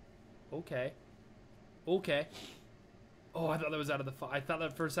 Okay. Okay. Oh, I thought that was out of the... I thought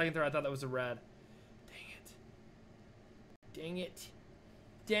that for a second there, I thought that was a red. Dang it. Dang it.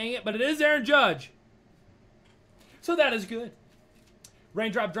 Dang it. But it is Aaron Judge. So that is good.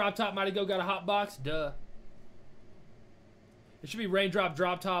 Raindrop, drop top, Mighty Go got a hot box. Duh. It should be Raindrop,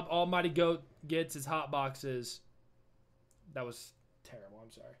 drop top, all Mighty Goat gets his hot boxes. That was terrible.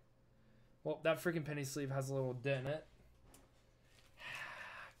 I'm sorry. Well, that freaking penny sleeve has a little dent in it.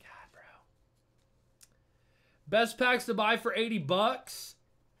 God, bro. Best packs to buy for 80 bucks.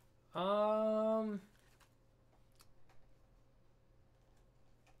 I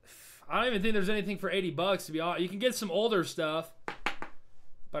don't even think there's anything for 80 bucks, to be honest. You can get some older stuff.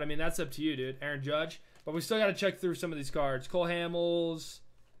 But, I mean, that's up to you, dude. Aaron Judge. But we still got to check through some of these cards. Cole Hamels.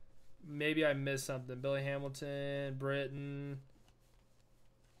 Maybe I missed something. Billy Hamilton. Britton.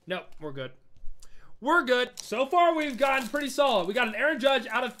 Nope, we're good. We're good. So far, we've gotten pretty solid. We got an Aaron Judge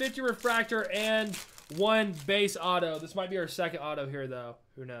out of 50 refractor and one base auto. This might be our second auto here, though.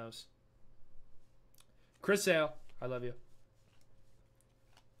 Who knows? Chris Sale. I love you.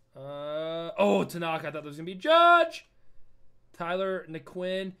 Oh, Tanaka. I thought that was going to be Judge. Tyler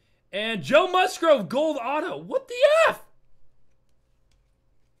Naquin. And Joe Musgrove, gold auto. What the F?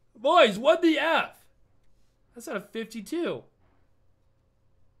 Boys, what the F? That's out of 52.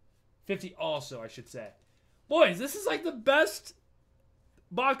 50 also, I should say. Boys, this is like the best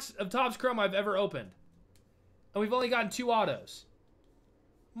box of Topps Chrome I've ever opened. And we've only gotten 2 autos.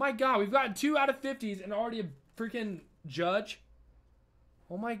 My God, we've gotten 2 out of 50s and already a freaking Judge.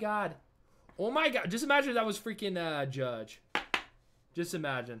 Oh my God. Oh my God. Just imagine if that was freaking Judge. Just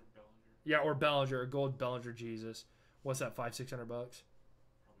imagine. Yeah, or Bellinger, a gold Bellinger, Jesus. What's that, $500-600 bucks?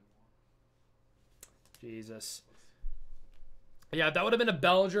 Jesus. Yeah, if that would have been a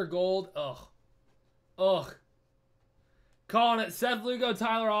Bellinger gold. Ugh. Ugh. Calling it. Seth Lugo,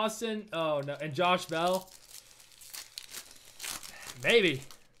 Tyler Austin. Oh, no. And Josh Bell. Maybe.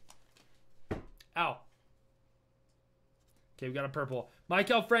 Ow. Okay, we got a purple.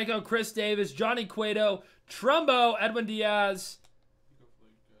 Michael Franco, Chris Davis, Johnny Cueto, Trumbo, Edwin Diaz.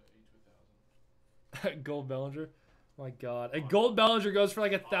 Gold Bellinger. Oh my God. A gold Bellinger goes for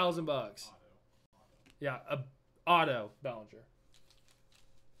like $1,000 bucks. Yeah, a auto Bellinger.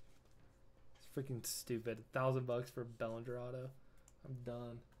 It's freaking stupid. $1,000 bucks for a Bellinger auto. I'm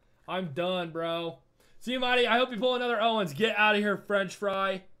done. I'm done, bro. See you, Mighty. I hope you pull another Owens. Get out of here, French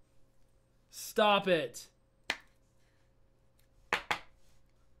fry. Stop it.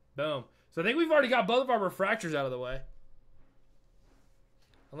 Boom. So I think we've already got both of our refractors out of the way.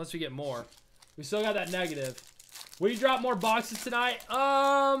 Unless we get more. We still got that negative. Will you drop more boxes tonight?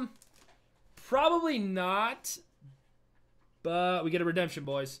 Probably not. But we get a redemption,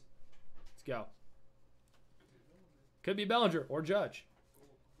 boys. Let's go. Could be Bellinger or Judge.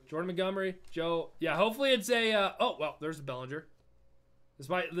 Jordan Montgomery, Joe. Yeah, hopefully it's a... oh, well, there's a Bellinger.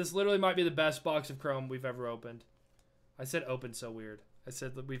 This literally might be the best box of Chrome we've ever opened. I said open so weird. I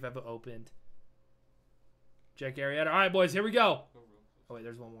said that we've ever opened. Jack Arrieta. All right, boys, here we go. Oh, wait,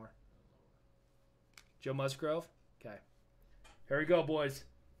 there's one more. Joe Musgrove. Okay. Here we go, boys.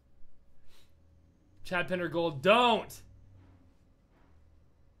 Chad Penner gold. Don't.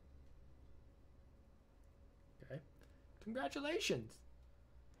 Okay. Congratulations.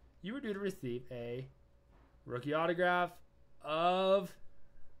 You were due to receive a rookie autograph of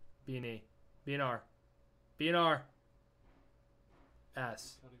BNR. BNR.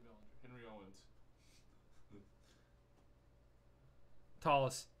 S.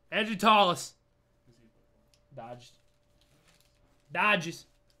 Tallest. Andrew Tallest. Dodged. Dodges.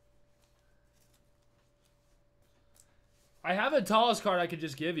 I have a Tallest card I could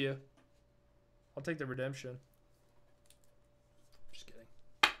just give you. I'll take the redemption. Just kidding.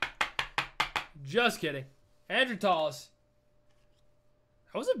 Just kidding. Andrew Tallest.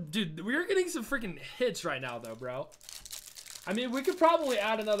 That was a dude. We are getting some freaking hits right now, though, bro. I mean, we could probably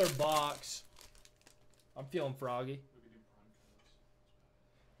add another box. I'm feeling froggy.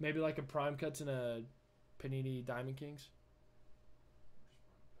 Maybe like a Prime Cuts and a Panini Diamond Kings.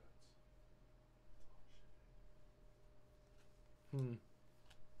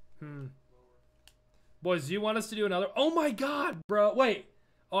 Boys, do you want us to do another? Oh my god, bro. Wait.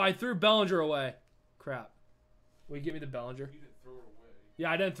 Oh, I threw Bellinger away. Crap. Will you give me the Bellinger? You didn't throw it away.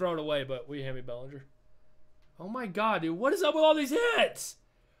 Yeah, I didn't throw it away, but will you hand me Bellinger? Oh my god, dude. What is up with all these hits?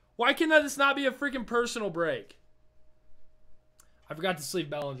 Why can this not be a freaking personal break? I forgot to sleeve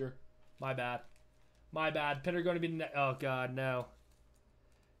Bellinger. My bad. My bad. Pinner going to be... Oh, God, no.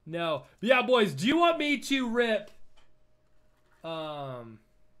 No. But yeah, boys, do you want me to rip...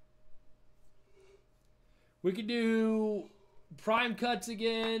 We could do Prime Cuts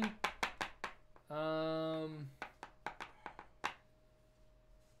again.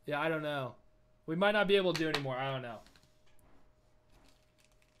 Yeah, I don't know. We might not be able to do anymore. I don't know.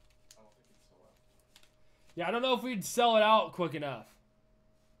 Yeah, I don't know if we'd sell it out quick enough.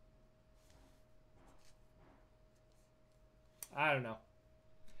 I don't know.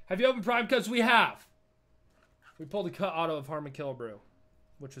 Have you opened Prime Cuts? We have. We pulled a cut auto of Harmon Killebrew,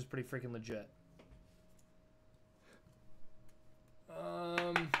 which was pretty freaking legit.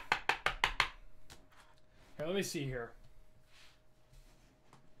 Here, let me see here.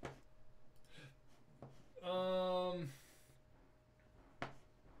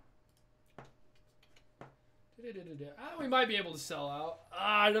 We might be able to sell out.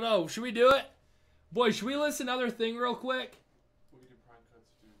 I don't know. Should we do it? Boy, should we list another thing real quick? We do Prime Cuts,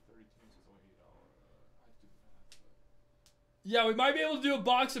 do 30 teams, it's only $8. I have to do the math, but... Yeah, we might be able to do a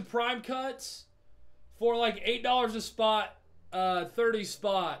box of Prime Cuts for like $8 a spot, 30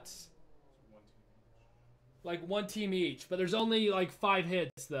 spots. Like one team each. But there's only like 5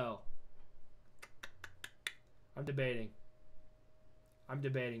 hits though. I'm debating. I'm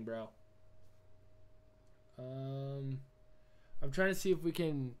debating, bro. I'm trying to see if we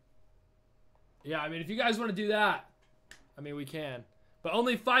can... Yeah, I mean, if you guys want to do that, I mean, we can. But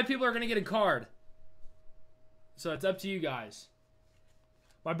only 5 people are going to get a card. So it's up to you guys.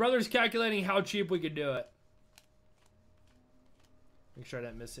 My brother's calculating how cheap we could do it. Make sure I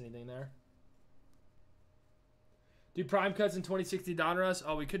didn't miss anything there. Do Prime Cuts in 2060 Donruss?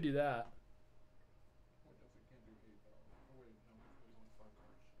 Oh, we could do that.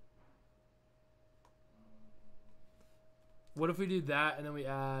 What if we do that and then we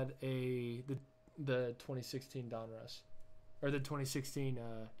add the 2016 Donruss, or the 2016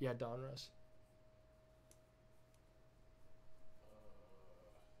 yeah, Donruss.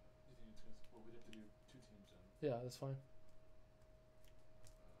 Well, we'd have to do 2 teams then. Yeah, that's fine.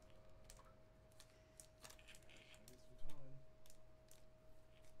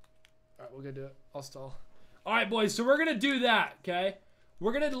 All right, we're gonna do it. I'll stall. All right, boys. So we're gonna do that. Okay,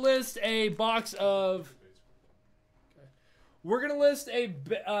 we're gonna list a box of. We're going to list a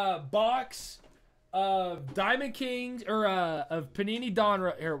box of Diamond Kings, or of Panini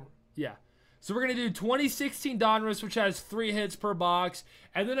Donruss. Yeah. So we're going to do 2016 Donruss, which has 3 hits per box.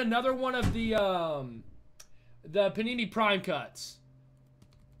 And then another one of the Panini Prime Cuts.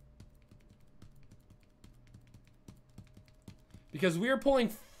 Because we are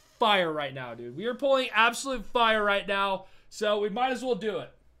pulling fire right now, dude. We are pulling absolute fire right now. So we might as well do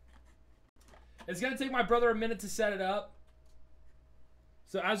it. It's going to take my brother a minute to set it up.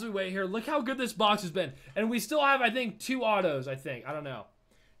 So as we wait here, look how good this box has been. And we still have, I think, 2 autos, I think. I don't know.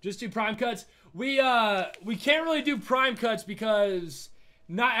 Just do Prime Cuts. We can't really do Prime Cuts because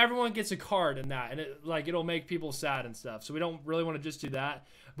not everyone gets a card in that. And it'll make people sad and stuff. So we don't really want to just do that.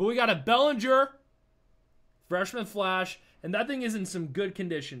 But we got a Bellinger, Freshman Flash. And that thing is in some good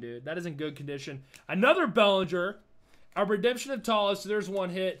condition, dude. That is in good condition. Another Bellinger. A Redemption of Tallest. So there's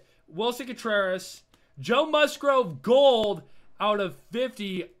 1 hit. Wilson Contreras. Joe Musgrove Gold out of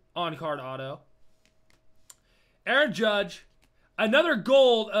 50 on-card auto. Aaron Judge. Another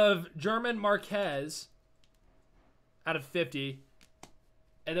gold of German Marquez out of 50.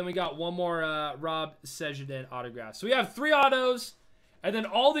 And then we got one more Rob Sejadin autograph. So we have 3 autos. And then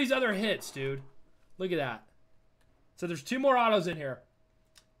all these other hits, dude. Look at that. So there's 2 more autos in here.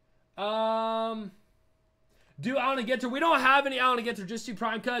 Do Allen Ginter. We don't have any Allen Ginter, just 2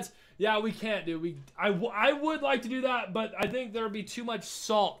 prime cuts. Yeah, we can't, dude. I would like to do that, but I think there would be too much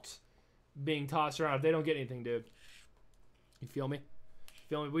salt being tossed around if they don't get anything, dude. You feel me?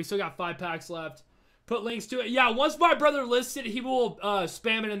 Feel me? We still got 5 packs left. Put links to it. Yeah, once my brother lists it, he will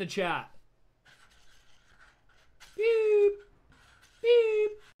spam it in the chat. Beep.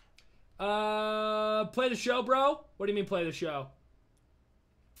 Beep. Play the show, bro? What do you mean play the show?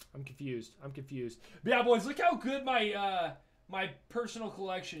 I'm confused. I'm confused. But yeah, boys, look how good my my personal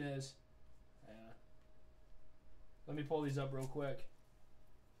collection is. Yeah. Let me pull these up real quick.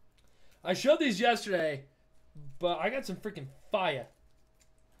 I showed these yesterday, but I got some freaking fire.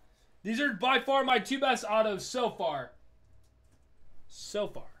 These are by far my 2 best autos so far. So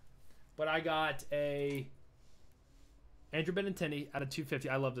far. But I got a Andrew Benintendi out of 250.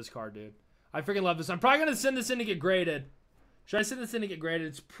 I love this card, dude. I freaking love this. I'm probably going to send this in to get graded. Should I send this in to get graded?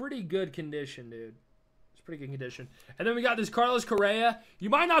 It's pretty good condition, dude. It's pretty good condition. And then we got this Carlos Correa. You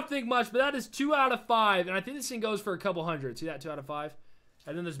might not think much, but that is 2 out of 5. And I think this thing goes for a couple hundred. See that? 2 out of 5.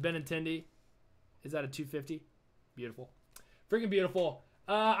 And then this Benintendi is that a 250. Beautiful. Freaking beautiful.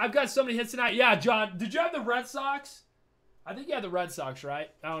 I've got so many hits tonight. Yeah, John. Did you have the Red Sox? I think you had the Red Sox, right?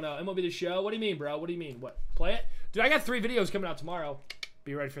 I don't know. MLB The Show? What do you mean, bro? What do you mean? What? Play it? Dude, I got 3 videos coming out tomorrow.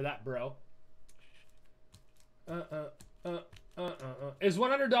 Be ready for that, bro. Is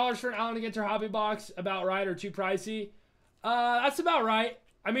 $100 for an Allen Ginter hobby box about right or too pricey? That's about right.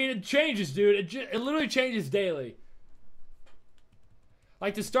 I mean, it changes, dude. It literally changes daily.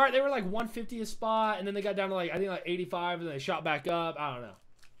 Like to start, they were like 150 a spot, and then they got down to like, I think like 85, and then they shot back up. I don't know.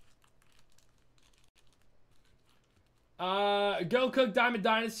 Go Cook Diamond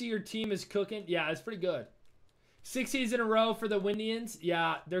Dynasty. Your team is cooking. Yeah, it's pretty good. 6 seasons in a row for the Windians.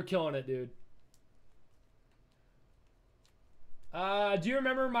 Yeah, they're killing it, dude. Do you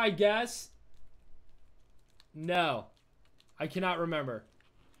remember my guess? No. I cannot remember.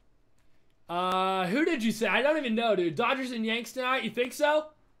 Who did you say? I don't even know, dude. Dodgers and Yanks tonight? You think so?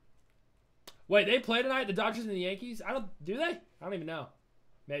 Wait, they play tonight? The Dodgers and the Yankees? Do they? I don't even know.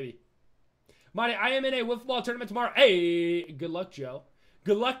 Maybe. Monty, I am in a wiffle ball tournament tomorrow. Hey, good luck, Joe.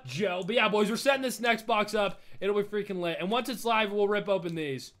 Good luck, Joe. But yeah, boys, we're setting this next box up. It'll be freaking lit. And once it's live, we'll rip open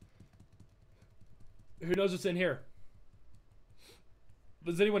these. Who knows what's in here?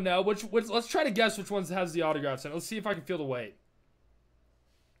 Does anyone know? Let's try to guess which ones has the autographs in it. Let's see if I can feel the weight.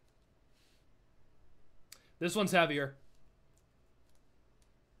 This one's heavier.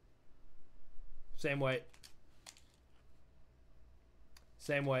 Same weight.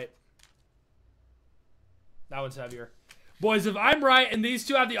 Same weight. That one's heavier. Boys, if I'm right and these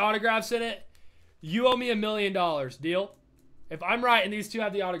 2 have the autographs in it, you owe me $1 million. Deal? If I'm right and these 2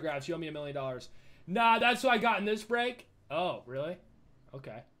 have the autographs, you owe me $1 million. Nah, that's what I got in this break. Oh, really?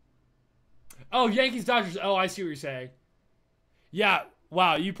 Okay. Oh, Yankees, Dodgers. Oh, I see what you're saying. Yeah.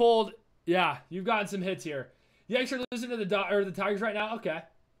 Wow, you pulled. Yeah, you've gotten some hits here. Yankees are losing to the Tigers right now. Okay.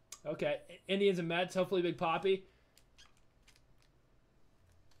 Okay. Indians and Mets. Hopefully, Big Poppy.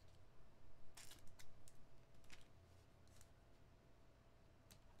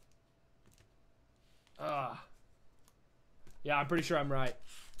 Yeah, I'm pretty sure I'm right.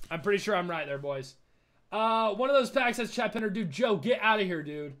 I'm pretty sure I'm right there, boys. One of those packs has Chad Penner. Dude, Joe, get out of here,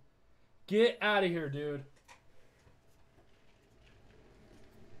 dude. Get out of here, dude.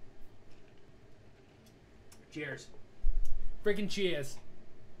 Cheers. Freaking cheers.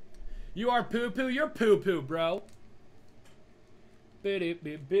 You are poo-poo. You're poo-poo, bro. Yeah,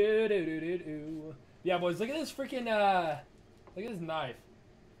 boys, look at this freaking, look at this knife.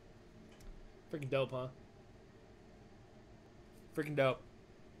 Freaking dope, huh? Freaking dope.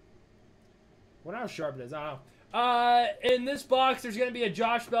 I wonder how sharp it is. I don't know. In this box, there's going to be a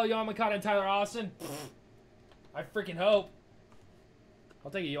Josh Bell, Yohan Moncada, and Tyler Austin. I freaking hope.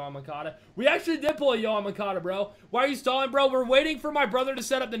 I'll take a Yohan Moncada. We actually did pull a Yohan Moncada, bro. Why are you stalling, bro? We're waiting for my brother to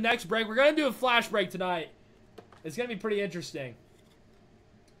set up the next break. We're going to do a flash break tonight. It's going to be pretty interesting.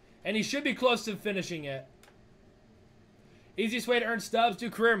 And he should be close to finishing it. Easiest way to earn stubs? Do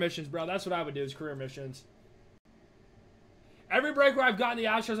career missions, bro. That's what I would do, is career missions. Every break where I've gotten the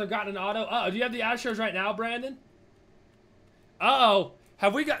Astros, I've gotten an auto. Uh-oh, do you have the Astros right now, Brandon? Uh-oh.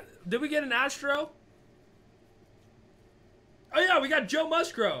 Did we get an Astro? Oh, yeah, we got Joe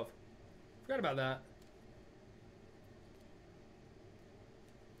Musgrove. Forgot about that.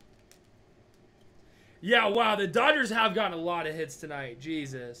 Yeah, wow, the Dodgers have gotten a lot of hits tonight.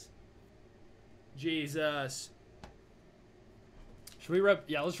 Jesus. Jesus. Should we rip?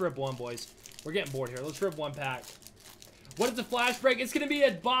 Yeah, let's rip one, boys. We're getting bored here. Let's rip one pack. What is the flash break? It's going to be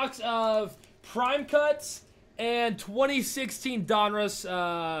a box of Prime Cuts and 2016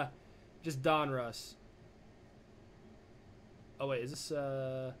 Donruss. Just Donruss. Oh, wait. Is this,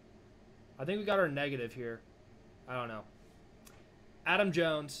 I think we got our negative here. I don't know. Adam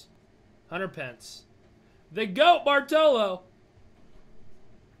Jones. Hunter Pence. The GOAT, Bartolo.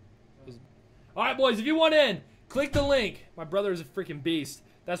 All right, boys. If you want in, click the link. My brother is a freaking beast.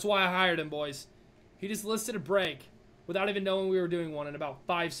 That's why I hired him, boys. He just listed a break without even knowing we were doing one in about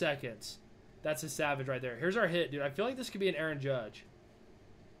 5 seconds. That's a savage right there. Here's our hit, dude. I feel like this could be an Aaron Judge.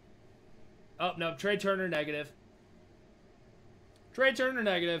 Oh, no. Trey Turner, negative. Trey Turner,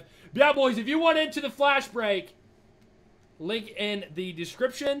 negative. But yeah, boys, if you want into the flash break, link in the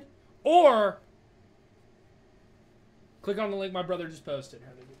description or click on the link my brother just posted.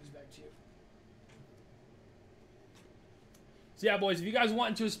 How do I get this back to you? So yeah, boys, if you guys want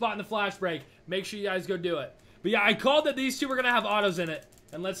into a spot in the flash break, make sure you guys go do it. But yeah, I called that these two were going to have autos in it.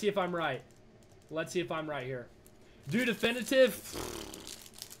 And let's see if I'm right. Let's see if I'm right here. Do definitive.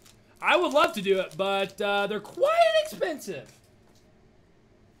 I would love to do it, but they're quite expensive.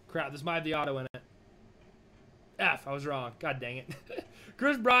 Crap, this might have the auto in it. F, I was wrong. God dang it.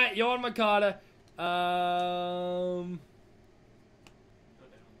 Chris Bryant, Yohan Makata.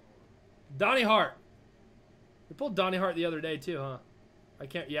 Donnie Hart. We pulled Donnie Hart the other day too, huh? I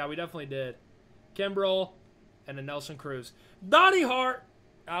can't. Yeah, we definitely did. Kimbrel and a Nelson Cruz. Donnie Hart.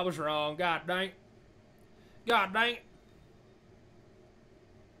 I was wrong. God dang. God dang.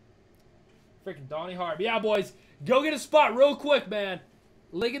 Freaking Donnie Hart. But yeah, boys, go get a spot real quick, man.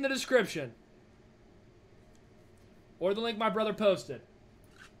 Link in the description. Or the link my brother posted.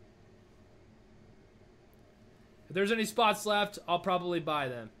 If there's any spots left, I'll probably buy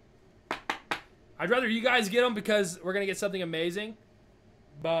them. I'd rather you guys get them because we're going to get something amazing.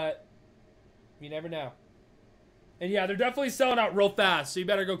 But you never know. And yeah, they're definitely selling out real fast, so you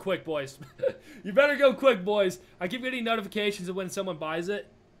better go quick, boys. You better go quick, boys. I keep getting notifications of when someone buys it.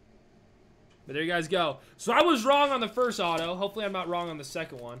 But there you guys go. So I was wrong on the first auto. Hopefully I'm not wrong on the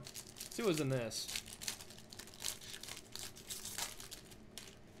second one. Let's see what was in this.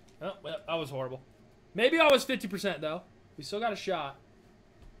 Oh, well, that was horrible. Maybe I was 50% though. We still got a shot.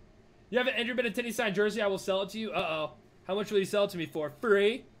 You have an Andrew Benintendi signed jersey? I will sell it to you. Uh-oh. How much will you sell it to me for?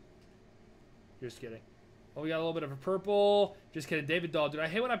 Free? You're just kidding. Oh, we got a little bit of a purple. Just kidding. David Dahl. Dude, I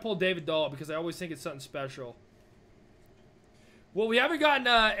hate when I pull David Dahl because I always think it's something special. Well, we haven't gotten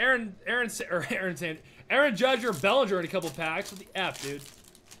Aaron Judge or Bellinger in a couple packs. What the F, dude?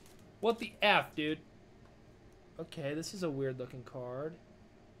 What the F, dude? Okay, this is a weird looking card.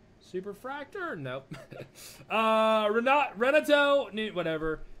 Superfractor? Nope. Renato,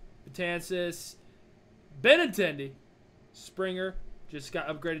 whatever. Betances. Benintendi. Springer. Just got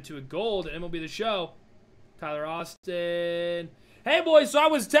upgraded to a gold. MLB The Show. Tyler Austin. Hey, boys, so I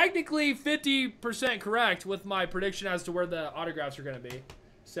was technically 50% correct with my prediction as to where the autographs are going to be.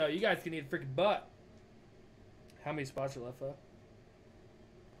 So you guys can eat a freaking butt. How many spots are left, though?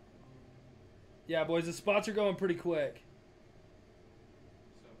 Yeah, boys, the spots are going pretty quick.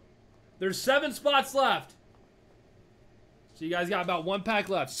 There's 7 spots left. So you guys got about 1 pack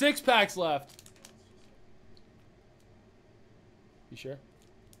left. 6 packs left. You sure?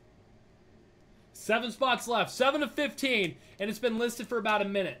 7 spots left. 7 of 15. And it's been listed for about a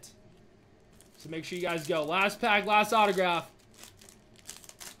minute. So make sure you guys go. Last pack, last autograph.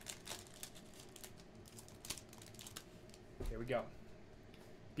 Here we go.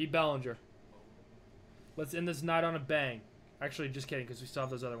 B. Bellinger. Let's end this night on a bang. Actually, just kidding, because we still have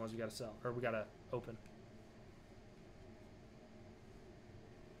those other ones we got to sell. Or we got to open.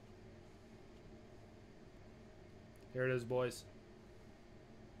 Here it is, boys.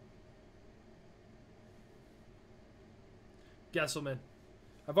 Gesselman.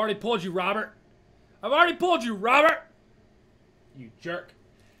 I've already pulled you, Robert. I've already pulled you, Robert. You jerk.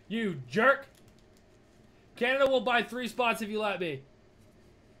 You jerk. Canada will buy 3 spots if you let me.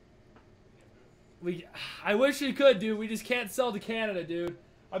 I wish we could, dude. We just can't sell to Canada, dude.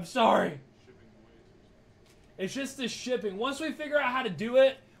 I'm sorry. It's just the shipping. Once we figure out how to do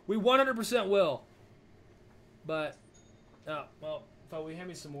it, we 100% will. But, oh, well, thought we hand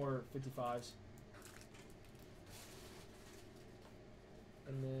me some more 55s.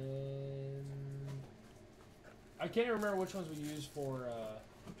 And then I can't even remember which ones we used for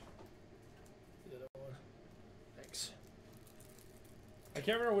the other one. Thanks. I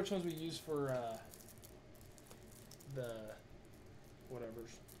can't remember which ones we used for the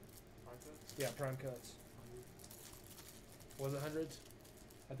whatevers. Prime cuts? Yeah, prime cuts. Was it hundreds?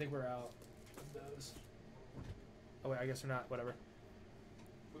 I think we're out of those. Oh wait, I guess we're not. Whatever.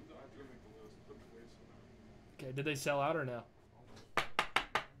 I have to go make the list. Put the list on. Okay, did they sell out or no?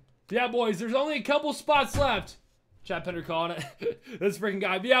 Yeah, boys, there's only a couple spots left. Chad Pender calling it. This freaking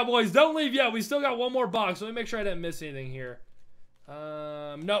guy. But yeah, boys, don't leave yet. We still got one more box. Let me make sure I didn't miss anything here.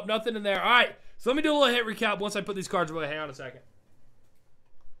 Nope, nothing in there. All right, so let me do a little hit recap once I put these cards away. Hang on a second.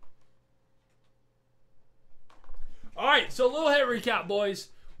 All right, so a little hit recap, boys.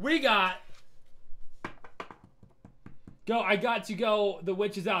 We got... I got to go. The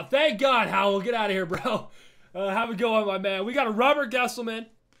witch is out. Thank God, Howell. Get out of here, bro. Have a go on, my man. We got a Robert Gesselman,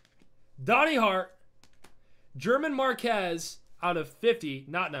 Donnie Hart, German Marquez out of 50,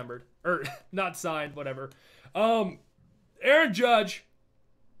 not numbered, or not signed, whatever. Aaron Judge.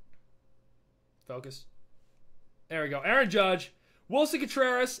 Focus. There we go. Aaron Judge. Wilson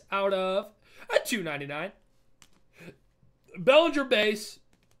Contreras out of a 299. Bellinger base.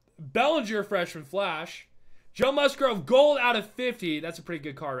 Bellinger freshman flash. Joe Musgrove gold out of 50. That's a pretty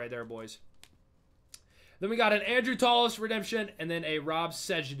good card right there, boys. Then we got an Andrew Tallis redemption and then a Rob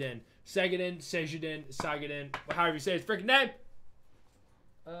Sejadin. Sejadin, however you say his freaking name.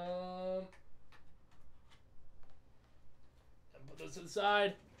 Put this to the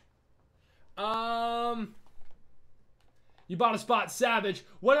side. You bought a spot, Savage.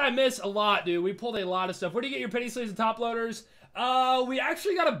 What did I miss? A lot, dude. We pulled a lot of stuff. Where do you get your penny sleeves and top loaders? We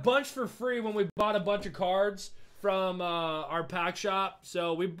actually got a bunch for free when we bought a bunch of cards from our pack shop.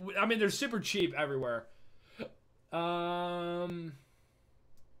 So I mean, they're super cheap everywhere. You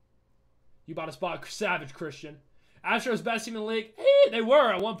bought a spot, Savage Christian. Astros best team in the league. Hey, they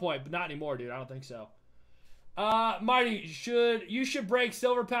were at one point, but not anymore, dude. I don't think so. Marty, you should break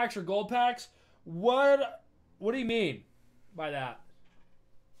silver packs or gold packs? What do you mean by that?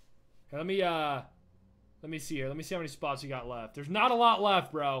 Here, let me see here. Let me see how many spots you got left. There's not a lot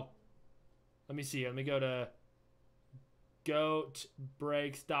left, bro. Let me see here. Let me go to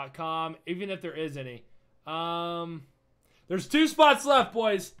goatbreaks.com, even if there is any. There's 2 spots left,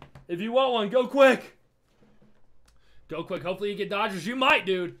 boys. If you want one, go quick. Go quick. Hopefully you get Dodgers. You might,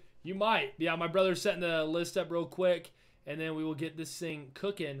 dude. You might. Yeah, my brother's setting the list up real quick, and then we will get this thing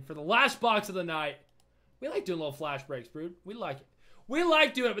cooking for the last box of the night. We like doing little flash breaks, Brood. We like it. We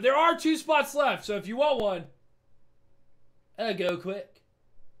like doing it, but there are 2 spots left, so if you want one, go quick.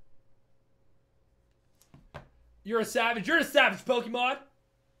 You're a savage. You're a savage, Pokemon.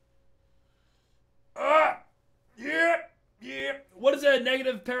 Yeah. What is a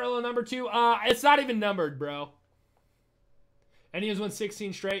negative parallel number 2? It's not even numbered, bro. And he has won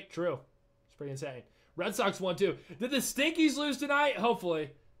 16 straight. True. It's pretty insane. Red Sox won too. Did the Stinkies lose tonight?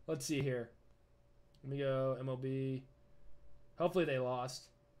 Hopefully. Let's see here. Let me go MLB. Hopefully they lost.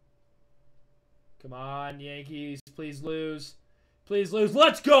 Come on, Yankees. Please lose. Please lose.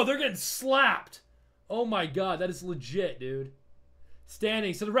 Let's go. They're getting slapped. Oh my God. That is legit, dude.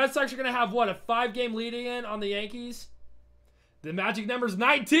 Standing. So the Red Sox are going to have, what, a 5-game lead again on the Yankees? The magic number's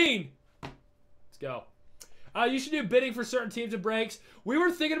 19. Let's go. You should do bidding for certain teams and breaks. We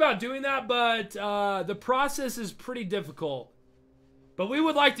were thinking about doing that, but the process is pretty difficult. But we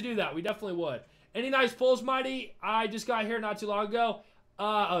would like to do that. We definitely would. Any nice pulls, Mighty? I just got here not too long ago.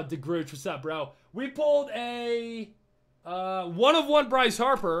 DeGrooch, what's up, bro? We pulled a 1-of-1 Bryce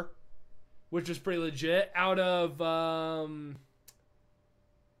Harper, which was pretty legit, out of...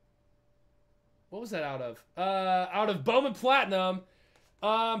 what was that out of? Out of Bowman Platinum.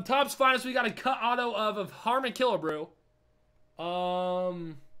 Topps Finest, we got a cut auto of Harmon Killebrew.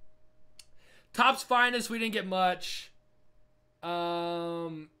 Topps Finest, we didn't get much.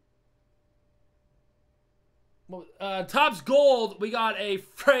 Topps Gold, we got a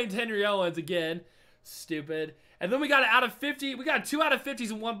framed Henry Owens again. Stupid. And then we got it out of 50. We got 2 out of 50s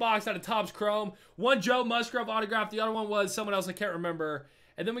in one box out of Topps Chrome. One Joe Musgrove autograph. The other one was someone else I can't remember.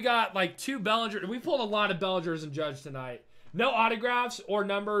 And then we got like 2 Bellinger. We pulled a lot of Bellingers and Judge tonight. No autographs or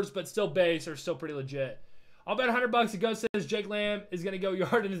numbers, but still base are still pretty legit. I'll bet $100 a Ghost says Jake Lamb is going to go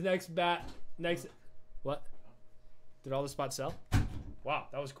yard in his next bat. What? Did all the spots sell? Wow,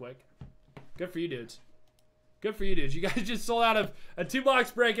 that was quick. Good for you dudes. Good for you dudes. You guys just sold out of a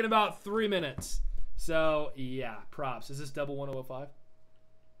 2-box break in about 3 minutes. So, yeah, props. Is this double 1005?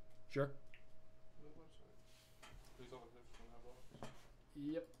 Sure.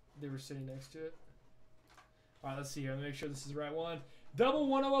 Yep, they were sitting next to it. All right, let's see here. Let me make sure this is the right one. Double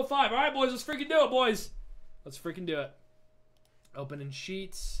 1005. All right, boys, let's freaking do it, boys. Let's freaking do it. Opening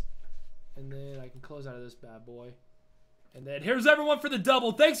sheets. And then I can close out of this bad boy. And then here's everyone for the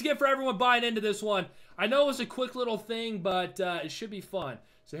double. Thanks again for everyone buying into this one. I know it was a quick little thing, but it should be fun.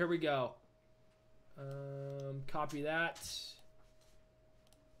 So here we go. Copy that.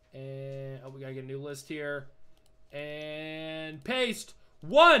 And we got to get a new list here. And paste.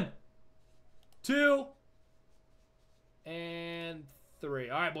 1, 2, and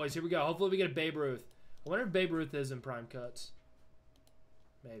 3. All right, boys, here we go. Hopefully we get a Babe Ruth. I wonder if Babe Ruth is in prime cuts.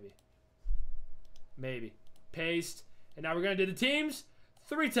 Maybe. Maybe. Paste. And now we're going to do the teams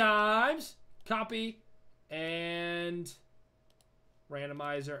 3 times. Copy and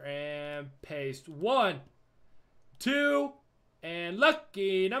randomizer and paste. 1, 2, and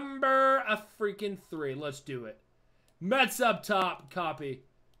lucky number a freaking 3. Let's do it. Mets up top. Copy.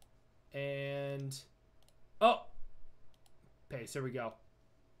 And oh, paste. There we go.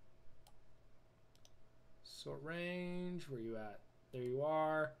 Sort range. Where you at? There you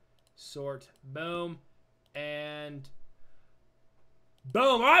are. Sort. Boom. And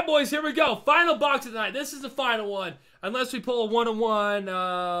boom. All right, boys. Here we go. Final box of the night. This is the final one. Unless we pull a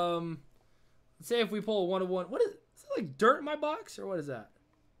 1-of-1. Let's say if we pull a 1-of-1. What is it? Is it like dirt in my box? Or what is that?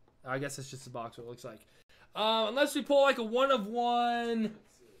 I guess it's just the box. What it looks like. Unless we pull like a 1-of-1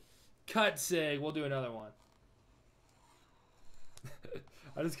 cut sig. We'll do another one.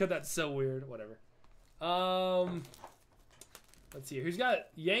 I just cut that so weird. Whatever. Let's see. Who's got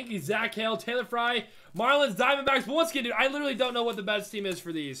Yankees, Zach Hale, Taylor Fry, Marlins, Diamondbacks. But once again, dude, I literally don't know what the best team is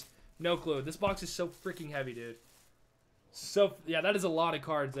for these. No clue. This box is so freaking heavy, dude. So, yeah, that is a lot of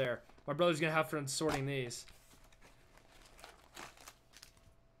cards there. My brother's going to have fun sorting these.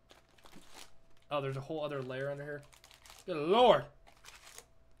 Oh, there's a whole other layer under here. Good Lord.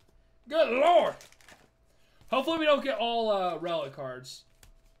 Good Lord. Hopefully we don't get all relic cards.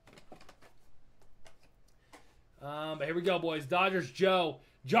 But here we go, boys. Dodgers, Joe.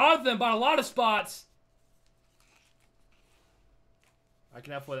 Jonathan bought a lot of spots. I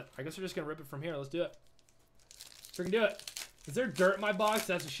can have with it. I guess we're just going to rip it from here. Let's do it. Freaking do it. Is there dirt in my box?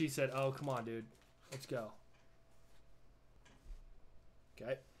 That's what she said. Oh, come on, dude. Let's go.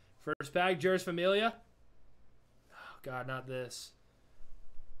 Okay. First bag, Juris Familia. Oh, God, not this.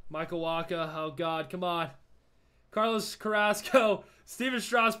 Michael Waka. Oh, God, come on. Carlos Carrasco. Steven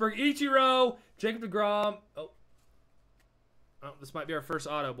Strasburg. Ichiro. Jacob deGrom. Oh, this might be our first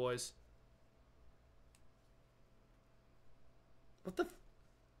auto, boys. What the?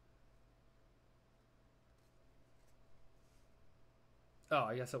 Oh,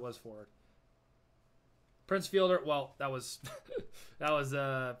 I guess it was forward. Prince Fielder. Well, that was that was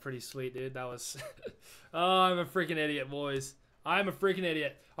pretty sweet, dude. That was. Oh, I'm a freaking idiot, boys. I'm a freaking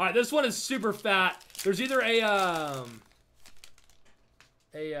idiot. All right, this one is super fat. There's either a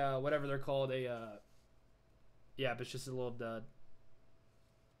whatever they're called, yeah, but it's just a little dud.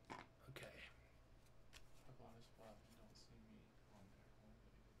 Okay.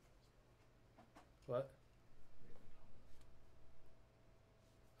 What?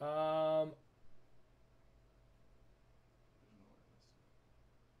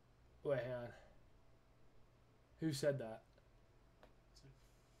 Wait, hang on. Who said that?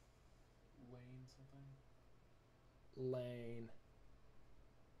 Lane something? Lane.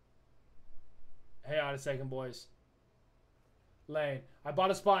 Hang on a second, boys. Lane. I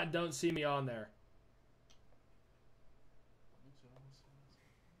bought a spot and don't see me on there.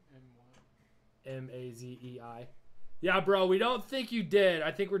 M-A-Z-E-I. Yeah, bro, we don't think you did.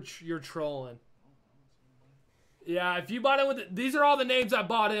 I think you're trolling. Yeah, if you bought in with it, these are all the names I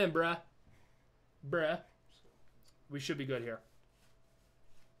bought in, bruh. Bruh. We should be good here.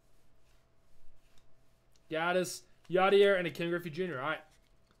 Gaddis, Yadier, and a Ken Griffey Jr. All right.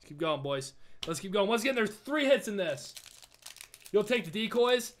 Let's keep going, boys. Let's keep going. Once again, there's 3 hits in this. You'll take the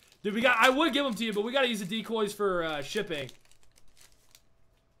decoys? Dude, I would give them to you, but we got to use the decoys for shipping.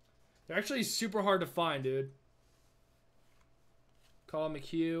 They're actually super hard to find, dude. Colin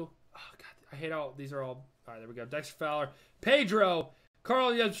McHugh. Oh, God. I hate all. These are all. All right, there we go. Dexter Fowler. Pedro.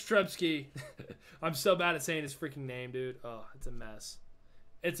 Carl Yastrzemski. I'm so bad at saying his freaking name, dude. Oh, it's a mess.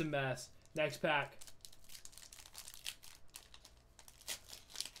 It's a mess. Next pack.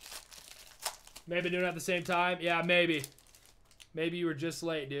 Maybe doing it at the same time? Yeah, maybe. Maybe you were just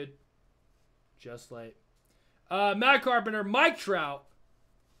late, dude. Just late. Matt Carpenter, Mike Trout,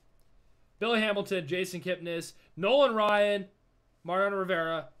 Billy Hamilton, Jason Kipnis, Nolan Ryan, Mariano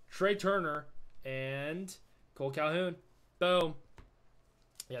Rivera, Trey Turner, and Cole Calhoun. Boom.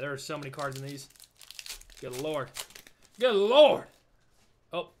 Yeah, there are so many cards in these. Good Lord. Good Lord.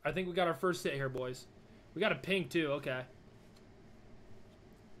 Oh, I think we got our first hit here, boys. We got a pink, too. Okay.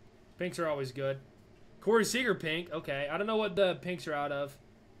 Pinks are always good. Corey Seager pink. Okay. I don't know what the pinks are out of.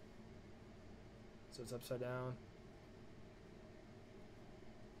 So it's upside down.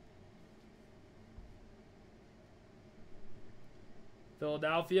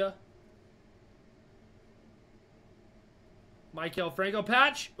 Philadelphia. Maikel Franco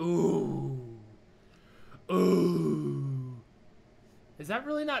patch. Ooh. Ooh. Is that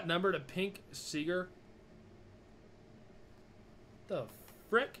really not numbered a pink Seager? The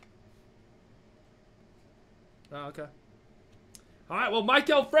frick? Oh, okay. All right, well,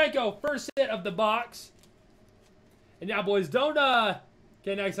 Maikel Franco, first hit of the box. And yeah, boys, don't,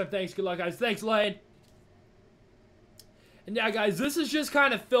 okay, next time, thanks, good luck, guys. Thanks, Lane. And yeah, guys, this is just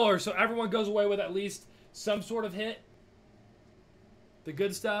kind of filler, so everyone goes away with at least some sort of hit. The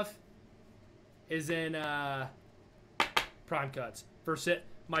good stuff is in, prime cuts. First hit,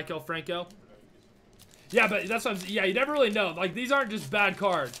 Michael Franco. Yeah, but that's what I'm saying. Yeah, you never really know. Like, these aren't just bad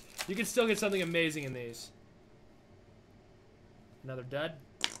cards. You can still get something amazing in these. Another dud.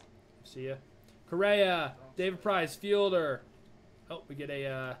 See ya. Correa, David Price, Fielder. Oh, we get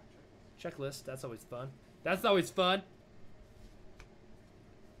a checklist. That's always fun. That's always fun.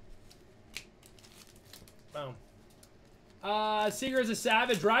 Boom. Seager is a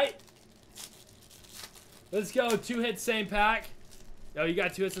savage, right? Let's go. 2 hits, same pack. Oh, you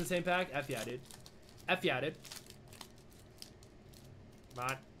got 2 hits in the same pack? F yeah, dude. F yeah, dude. Come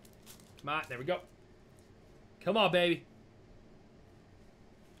on. Come on. There we go. Come on, baby.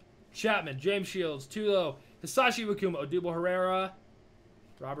 Chapman, James Shields, Tulo, Hisashi Wakuma, Odubel Herrera,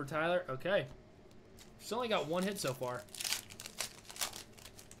 Robert Tyler. Okay. He's only got 1 hit so far.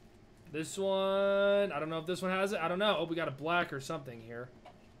 This one, I don't know if this one has it. I don't know. Oh, we got a black or something here.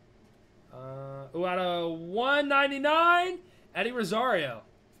 Oh, out of 199, Eddie Rosario.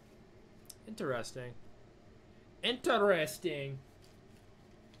 Interesting. Interesting.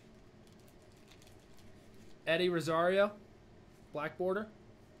 Eddie Rosario. Black border.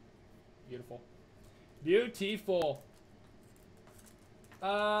 Beautiful. Beautiful.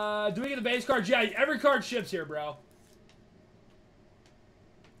 Do we get the base cards? Yeah, every card ships here, bro.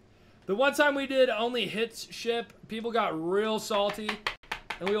 The one time we did only hits ship, people got real salty.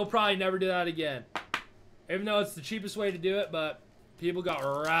 And we will probably never do that again. Even though it's the cheapest way to do it, but people got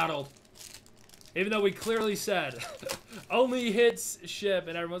rattled. Even though we clearly said only hits ship,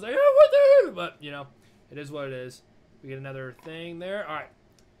 and everyone's like, oh, what the? But, you know, it is what it is. We get another thing there. All right.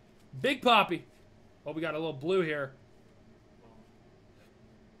 Big Poppy. Oh, we got a little blue here.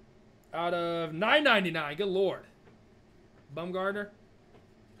 Out of $9.99. Good lord. Bumgardner.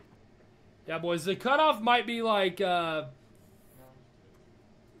 Yeah, boys. The cutoff might be like, well,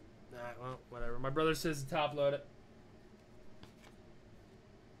 whatever. My brother says to top load it.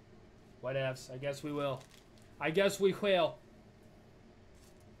 What ifs? I guess we will. I guess we will.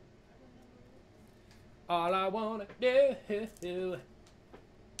 All I wanna do.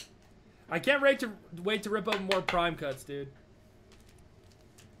 I can't wait to rip open more prime cuts, dude.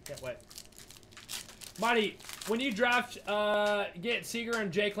 Can't wait. Marty, when you draft, get Seager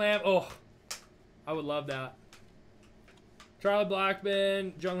and Jake Lamb, oh, I would love that. Charlie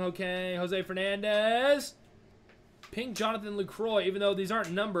Blackman, Jung Ho Kang, Jose Fernandez, Pink Jonathan Lucroy, even though these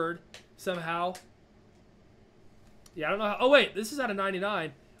aren't numbered somehow. Yeah, I don't know how. Oh, wait, this is out of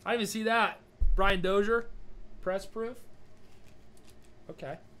 99. I didn't even see that. Brian Dozier, press proof.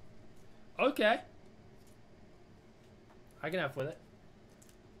 Okay. Okay. I can F with it.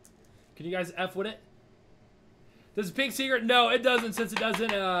 Can you guys F with it? Does the Pink Secret? No, it doesn't, since it doesn't,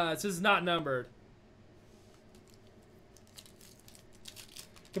 since it's not numbered.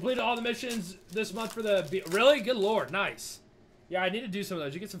 Completed all the missions this month for the... Really? Good lord. Nice. Yeah, I need to do some of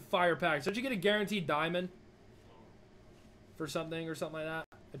those. You get some fire packs. Don't you get a guaranteed diamond for something or something like that?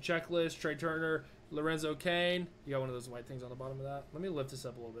 A checklist, Trey Turner, Lorenzo Kane. You got one of those white things on the bottom of that. Let me lift this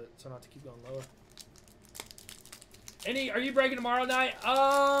up a little bit so I don't have to keep going lower. Are you breaking tomorrow night?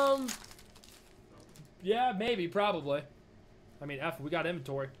 Yeah, maybe, probably. I mean, F, we got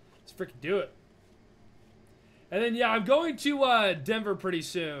inventory. Let's freaking do it. And then, yeah, I'm going to Denver pretty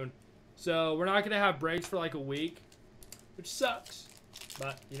soon. So, we're not going to have breaks for like a week. Which sucks.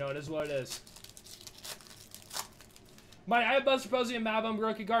 But, you know, it is what it is. I have Buster Posey and Mad Bum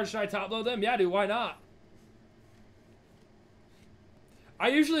rookie cards. Should I top load them? Yeah, dude, why not? I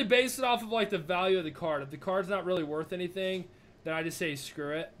usually base it off of, like, the value of the card. If the card's not really worth anything, then I just say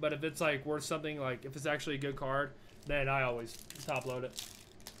screw it. But if it's, like, worth something, like, if it's actually a good card, then I always top load it.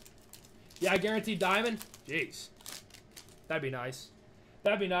 Yeah, guaranteed diamond? Jeez. That'd be nice.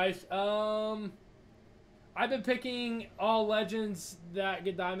 That'd be nice. I've been picking all legends that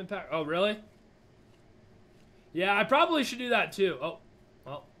get diamond pack. Oh, really? Yeah, I probably should do that too. Oh,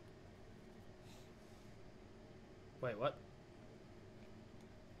 well. Wait, what?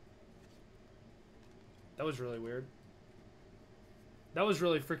 That was really weird. That was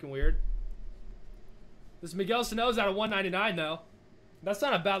really freaking weird. This Miguel Sano's out of 199 though. That's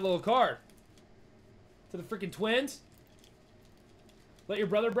not a bad little card. To the freaking Twins. Let your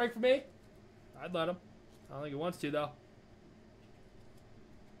brother break for me? I'd let him. I don't think he wants to though.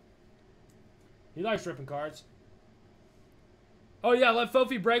 He likes ripping cards. Oh yeah, let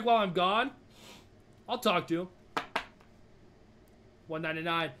Fofi break while I'm gone. I'll talk to him.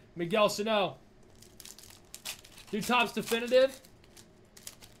 199. Miguel Sano. Do Topps Definitive.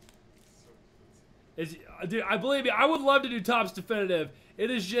 Dude, I believe me, I would love to do Topps Definitive. It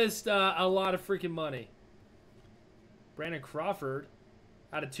is just a lot of freaking money. Brandon Crawford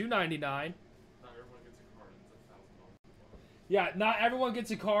out of $2.99. Not everyone gets a card. It's $1,000. Yeah, not everyone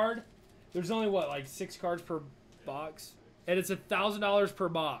gets a card. There's only what, like 6 cards per box, and it's $1,000 per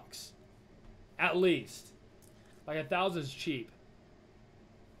box, at least. Like 1,000 is cheap.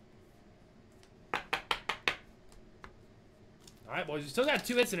 All right, boys, we still got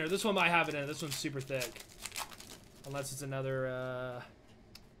 2 hits in there. This one might have it in it. This one's super thick, unless it's another. I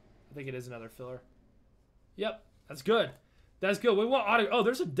think it is another filler. Yep, that's good. That's good. We want auto. Oh,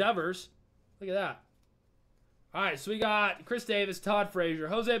 there's a Devers. Look at that. All right, so we got Chris Davis, Todd Frazier,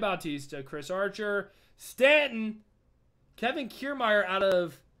 Jose Bautista, Chris Archer, Stanton, Kevin Kiermaier out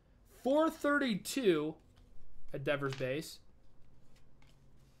of 432 at Devers base.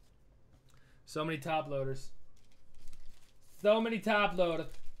 So many top loaders. So many top loaders.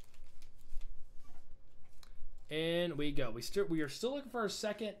 And we go. We are still looking for our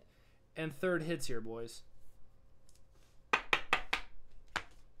second and third hits here, boys.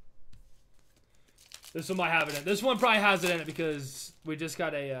 This one might have it in it. This one probably has it in it because we just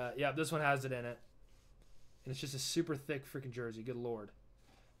got a, yeah, this one has it in it. And it's just a super thick freaking jersey. Good Lord.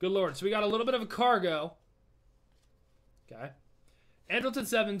 Good Lord. So we got a little bit of a cargo. Okay. Andrelton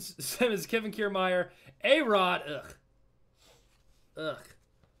Simmons, Kevin Kiermaier, A-Rod. Ugh. Ugh.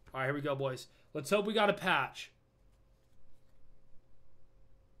 All right, here we go, boys. Let's hope we got a patch.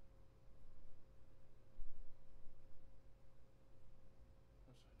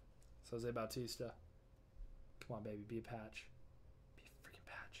 Jose Bautista. Come on, baby. Be a patch. Be a freaking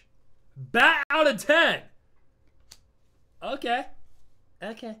patch. Bat out of 10. Okay.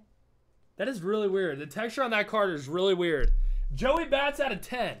 Okay. That is really weird. The texture on that card is really weird. Joey Bats out of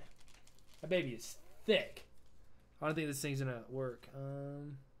 10. That baby is thick. I don't think this thing's going to work.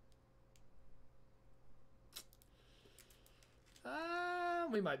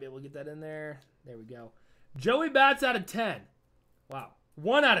 We might be able to get that in there. There we go. Joey Bats out of 10. Wow.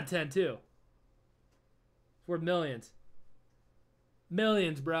 1 out of 10, too. It's worth millions.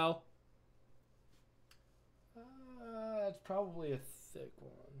 Millions, bro. That's probably a thick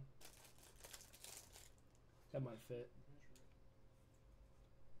one. That might fit.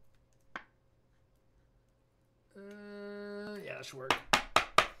 Yeah, that should work.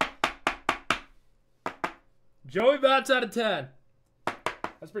 Joey Bats out of 10.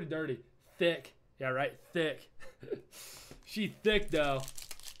 That's pretty dirty. Thick. Yeah, right. Thick. She thick, though.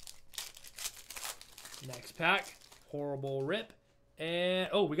 Next pack. Horrible rip. And,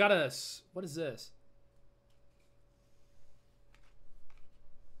 oh, we got a, what is this?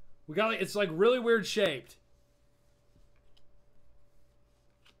 We got, like, it's like really weird shaped.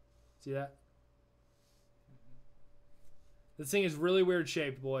 See that? This thing is really weird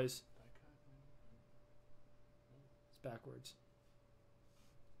shaped, boys. It's backwards.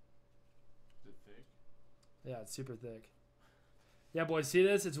 Is it thick? Yeah, it's super thick. Yeah, boys, see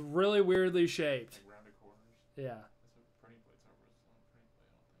this? It's really weirdly shaped. Like rounded corners? Yeah. That's what printing plates are, but it's not a printing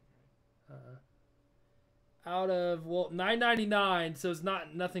plate, I don't think, right? Out of, well, $9.99, so it's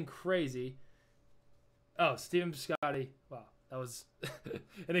nothing crazy. Oh, Steven Piscotty. Wow, that was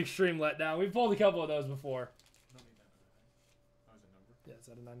an extreme letdown. We've pulled a couple of those before. No, need that number. Oh, is it number? Yeah, it's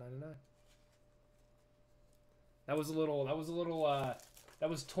out of $9.99. That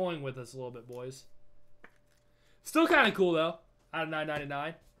was toying with us a little bit, boys. Still kind of cool, though. Out of $9.99.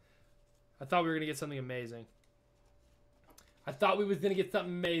 I thought we were going to get something amazing. I thought we was going to get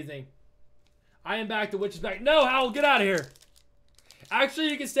something amazing. I am back. The witch is back. No, Howell, get out of here. Actually,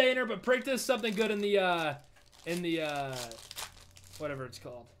 you can stay in here, but practice something good in the whatever it's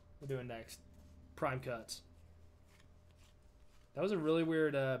called. We're doing next. Prime cuts. That was a really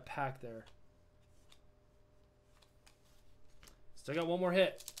weird pack there. Still got one more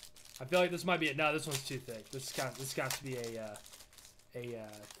hit. I feel like this might be it. No, this one's too thick. This got to be a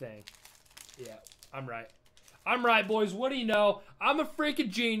thing. Yeah, I'm right. I'm right, boys. What do you know? I'm a freaking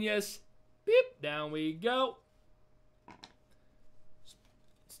genius. Beep. Down we go.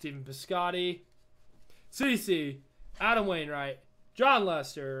 Steven Piscotty. CC. Adam Wainwright. John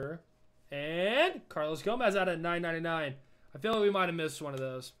Lester. And Carlos Gomez out at $9.99. I feel like we might have missed one of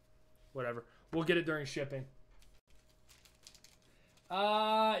those. Whatever. We'll get it during shipping.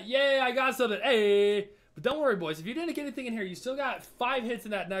 Yay, I got something. Hey. But don't worry, boys. If you didn't get anything in here, you still got 5 hits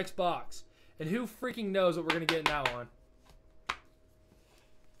in that next box. And who freaking knows what we're going to get in that one.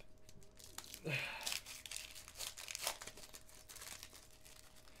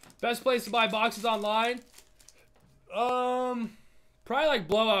 Best place to buy boxes online? Probably like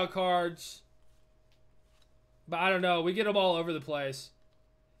blowout cards. But I don't know. We get them all over the place.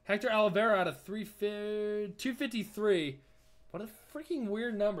 Hector Oliveira out of 253. What a freaking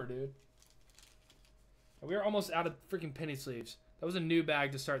weird number, dude. We are almost out of freaking penny sleeves. That was a new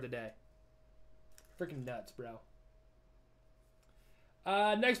bag to start the day. Freaking nuts, bro.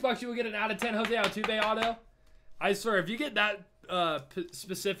 Next box, you will get an out of 10 Jose Altuve auto. I swear, if you get that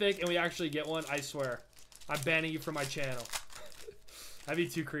specific and we actually get one, I swear, I'm banning you from my channel. That'd be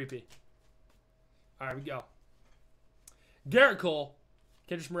too creepy. All right, we go. Garrett Cole.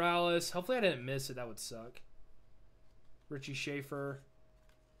 Kendrick Morales. Hopefully I didn't miss it. That would suck. Richie Schaefer.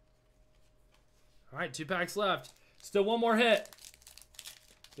 All right, 2 packs left. Still one more hit.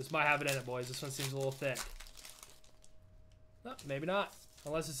 This might have it in it, boys. This one seems a little thick. No, maybe not.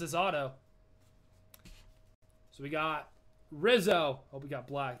 Unless it says auto. So we got Rizzo. Oh, we got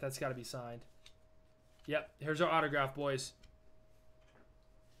black. That's got to be signed. Yep, here's our autograph, boys.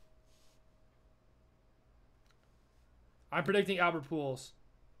 I'm predicting Albert Pujols.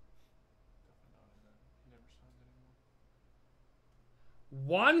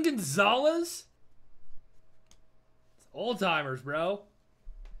 Juan Gonzalez? It's old timers, bro.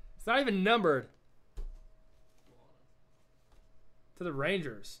 It's not even numbered. To the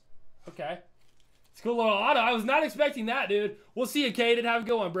Rangers. Okay. It's a cool little auto. I was not expecting that, dude. We'll see you, Caden. Have a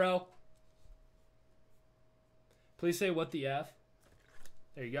good one, bro. Please say what the F.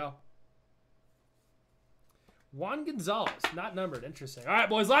 There you go. Juan Gonzalez. Not numbered. Interesting. All right,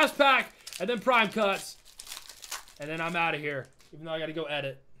 boys. Last pack. And then prime cuts. And then I'm out of here. Even though I got to go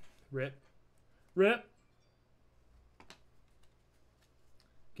edit. Rip. Rip.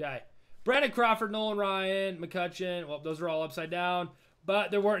 Okay. Brandon Crawford, Nolan Ryan, McCutcheon. Well, those are all upside down.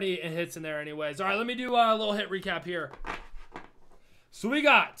 But there weren't any hits in there anyways. All right, let me do a little hit recap here. So we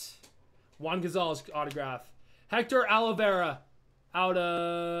got Juan Gonzalez autograph. Hector Oliveira out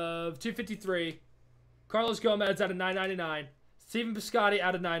of 253. Carlos Gomez out of 999. Steven Piscotty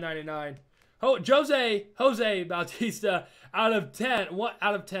out of 999. Jose Bautista out of 10.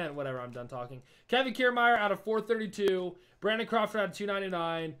 Out of 10. Whatever, I'm done talking. Kevin Kiermaier out of 432. Brandon Crawford out of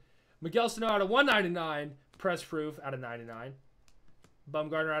 299. Miguel Sano out of 199. Press Proof out of 99.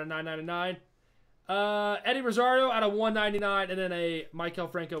 Bumgarner out of 999. Eddie Rosario out of 199. And then a Michael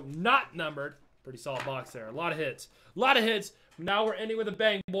Franco not numbered. Pretty solid box there. A lot of hits. A lot of hits. Now we're ending with a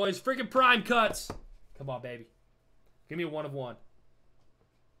bang, boys. Freaking prime cuts. Come on, baby. Give me a 1 of 1.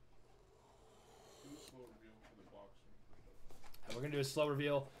 We're gonna do a slow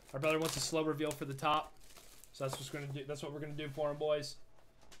reveal. My brother wants a slow reveal for the top, so that's what's gonna do. That's what we're gonna do for him, boys.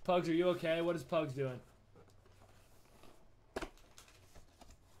 Pugs, are you okay? What is Pugs doing? All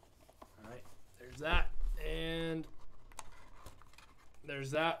right, there's that, and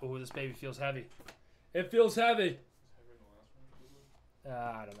there's that. Oh, this baby feels heavy. It feels heavy.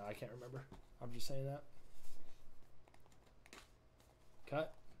 I don't know. I can't remember. I'm just saying that.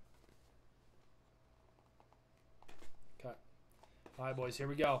 Cut. Cut. All right, boys, here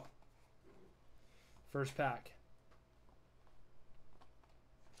we go. First pack.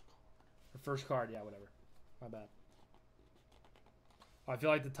 Or first card, yeah, whatever. My bad. Oh, I feel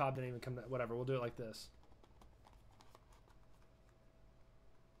like the top didn't even come. Whatever, we'll do it like this.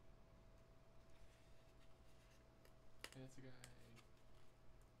 That's a guy.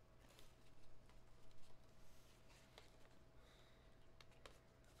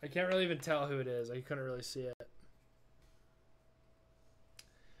 I can't really even tell who it is. I couldn't really see it.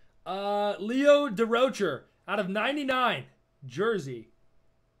 Leo DeRocher out of 99. Jersey.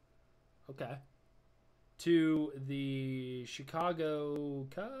 Okay. To the Chicago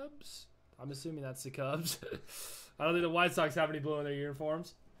Cubs. I'm assuming that's the Cubs. I don't think the White Sox have any blue in their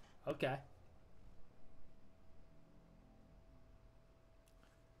uniforms. Okay.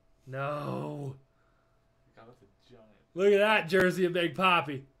 No. Look at that jersey of Big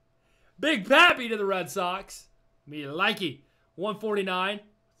Papi. Big Papi to the Red Sox. Me likey. 149.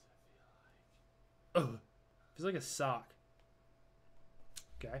 Ugh. Feels like a sock.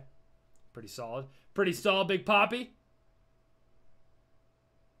 Okay. Pretty solid. Pretty solid, Big Papi.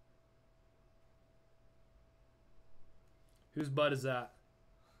 Whose butt is that?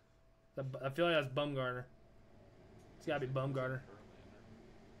 I feel like that's Bumgarner. It's got to be Bumgarner.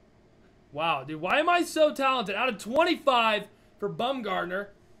 Wow, dude. Why am I so talented? Out of 25 for Bumgarner.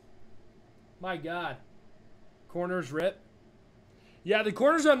 My God. Corners rip. Yeah, the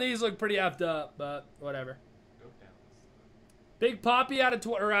corners on these look pretty effed up, but whatever. Big Papi out of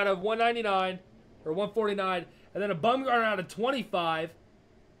 199 or 149, and then a Bumgarner out of 25.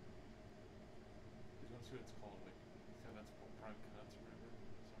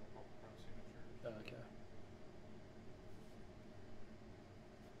 Okay.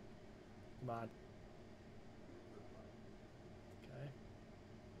 Come on.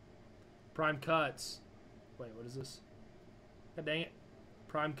 Prime cuts. Wait, what is this? God dang it.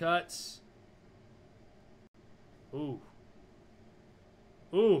 Prime cuts. Ooh.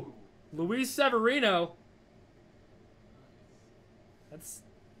 Ooh. Luis Severino. That's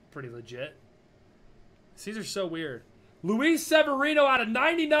pretty legit. These are so weird. Luis Severino out of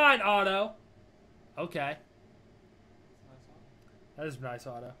 99 auto. Okay. That is a nice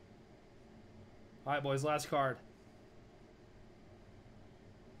auto. All right, boys. Last card.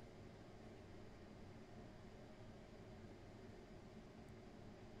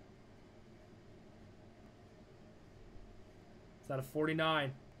 It's out of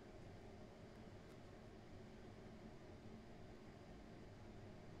 49.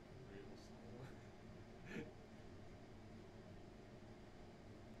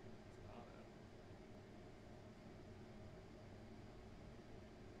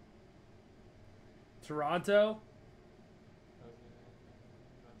 Toronto?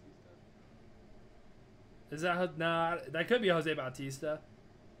 Is that... Nah, that could be Jose Bautista.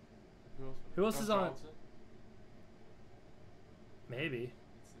 Who else is on it? Maybe.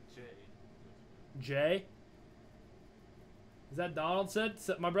 It's a J. Jay? Is that Donaldson?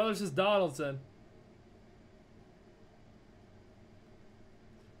 My brother says Donaldson.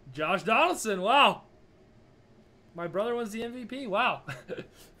 Josh Donaldson. Wow. My brother was the MVP. Wow.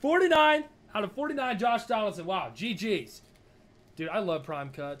 49 out of 49, Josh Donaldson. Wow. GG's. Dude, I love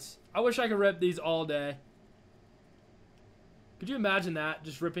prime cuts. I wish I could rip these all day. Could you imagine that?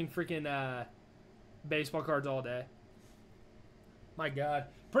 Just ripping freaking baseball cards all day. My God.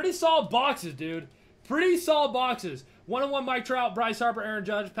 Pretty solid boxes, dude. Pretty solid boxes. 1-on-1 Mike Trout, Bryce Harper, Aaron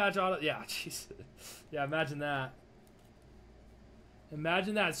Judge, patch auto. Yeah, jeez. Yeah, imagine that.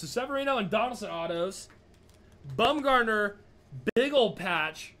 Imagine that. So Severino and Donaldson autos. Bumgarner, big old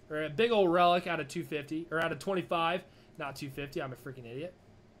patch, or a big old relic out of 250, or out of 25. Not 250. I'm a freaking idiot.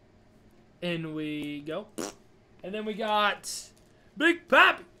 And we go. And then we got Big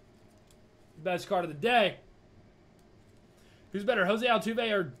Pappy. Best card of the day. Who's better, Jose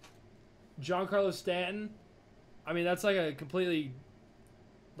Altuve or Giancarlo Stanton? I mean, that's like a completely,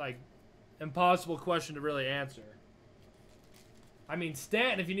 like, impossible question to really answer. I mean,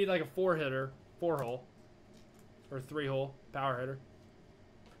 Stanton, if you need like a 4-hitter, 4-hole, or 3-hole power hitter.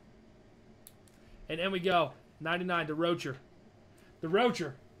 And then we go, 99 to Rocher. The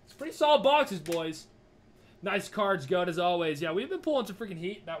Rocher. It's pretty solid boxes, boys. Nice cards, goat as always. Yeah, we've been pulling some freaking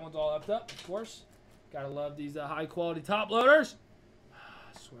heat. That one's all up, of course. Gotta love these high-quality top loaders.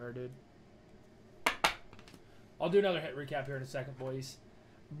 I swear, dude. I'll do another hit recap here in a second, boys.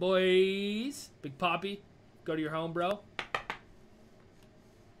 Boys. Big Poppy. Go to your home, bro.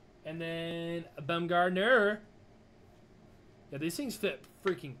 And then a Bumgarner. Yeah, these things fit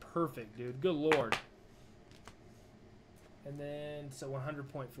freaking perfect, dude. Good lord. And then, so 100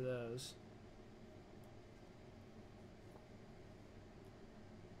 point for those.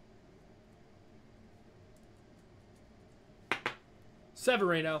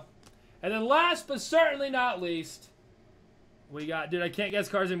 Severino. And then last but certainly not least, we got, dude, I can't guess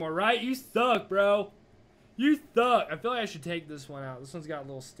cards anymore, right? You suck, bro. You suck. I feel like I should take this one out. This one's got a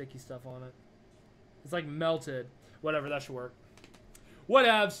little sticky stuff on it. It's like melted. Whatever, that should work.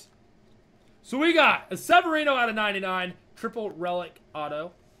 Whatevs. So we got a Severino out of 99, triple relic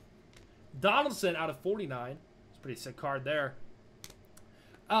auto. Donaldson out of 49. It's a pretty sick card there.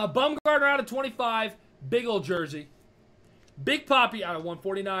 Bumgarner out of 25, big old jersey. Big Poppy out of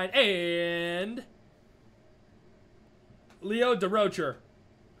 149. And Leo DeRocher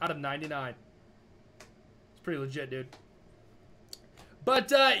out of 99. It's pretty legit, dude.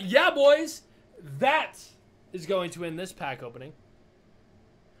 But, yeah, boys. That is going to end this pack opening.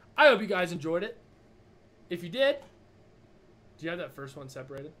 I hope you guys enjoyed it. If you did, do you have that first one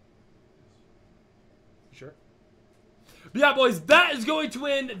separated? Sure. But, yeah, boys, that is going to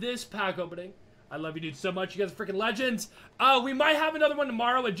end this pack opening. I love you dudes so much. You guys are freaking legends. We might have another one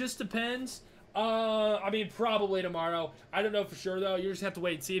tomorrow. It just depends. I mean, probably tomorrow. I don't know for sure, though. You just have to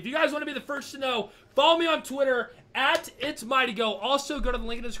wait and see. If you guys want to be the first to know, follow me on Twitter at itsmightygo. Also, go to the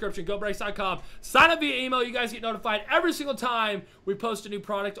link in the description, gobreaks.com. Sign up via email. You guys get notified every single time we post a new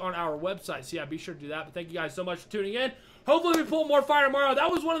product on our website. So, yeah, be sure to do that. But thank you guys so much for tuning in. Hopefully, we pull more fire tomorrow. That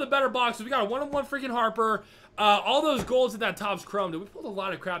was one of the better boxes. We got a 1-on-1 freaking Harper. All those golds at that Topps Chrome. Dude, we pulled a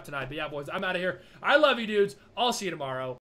lot of crap tonight. But, yeah, boys, I'm out of here. I love you, dudes. I'll see you tomorrow.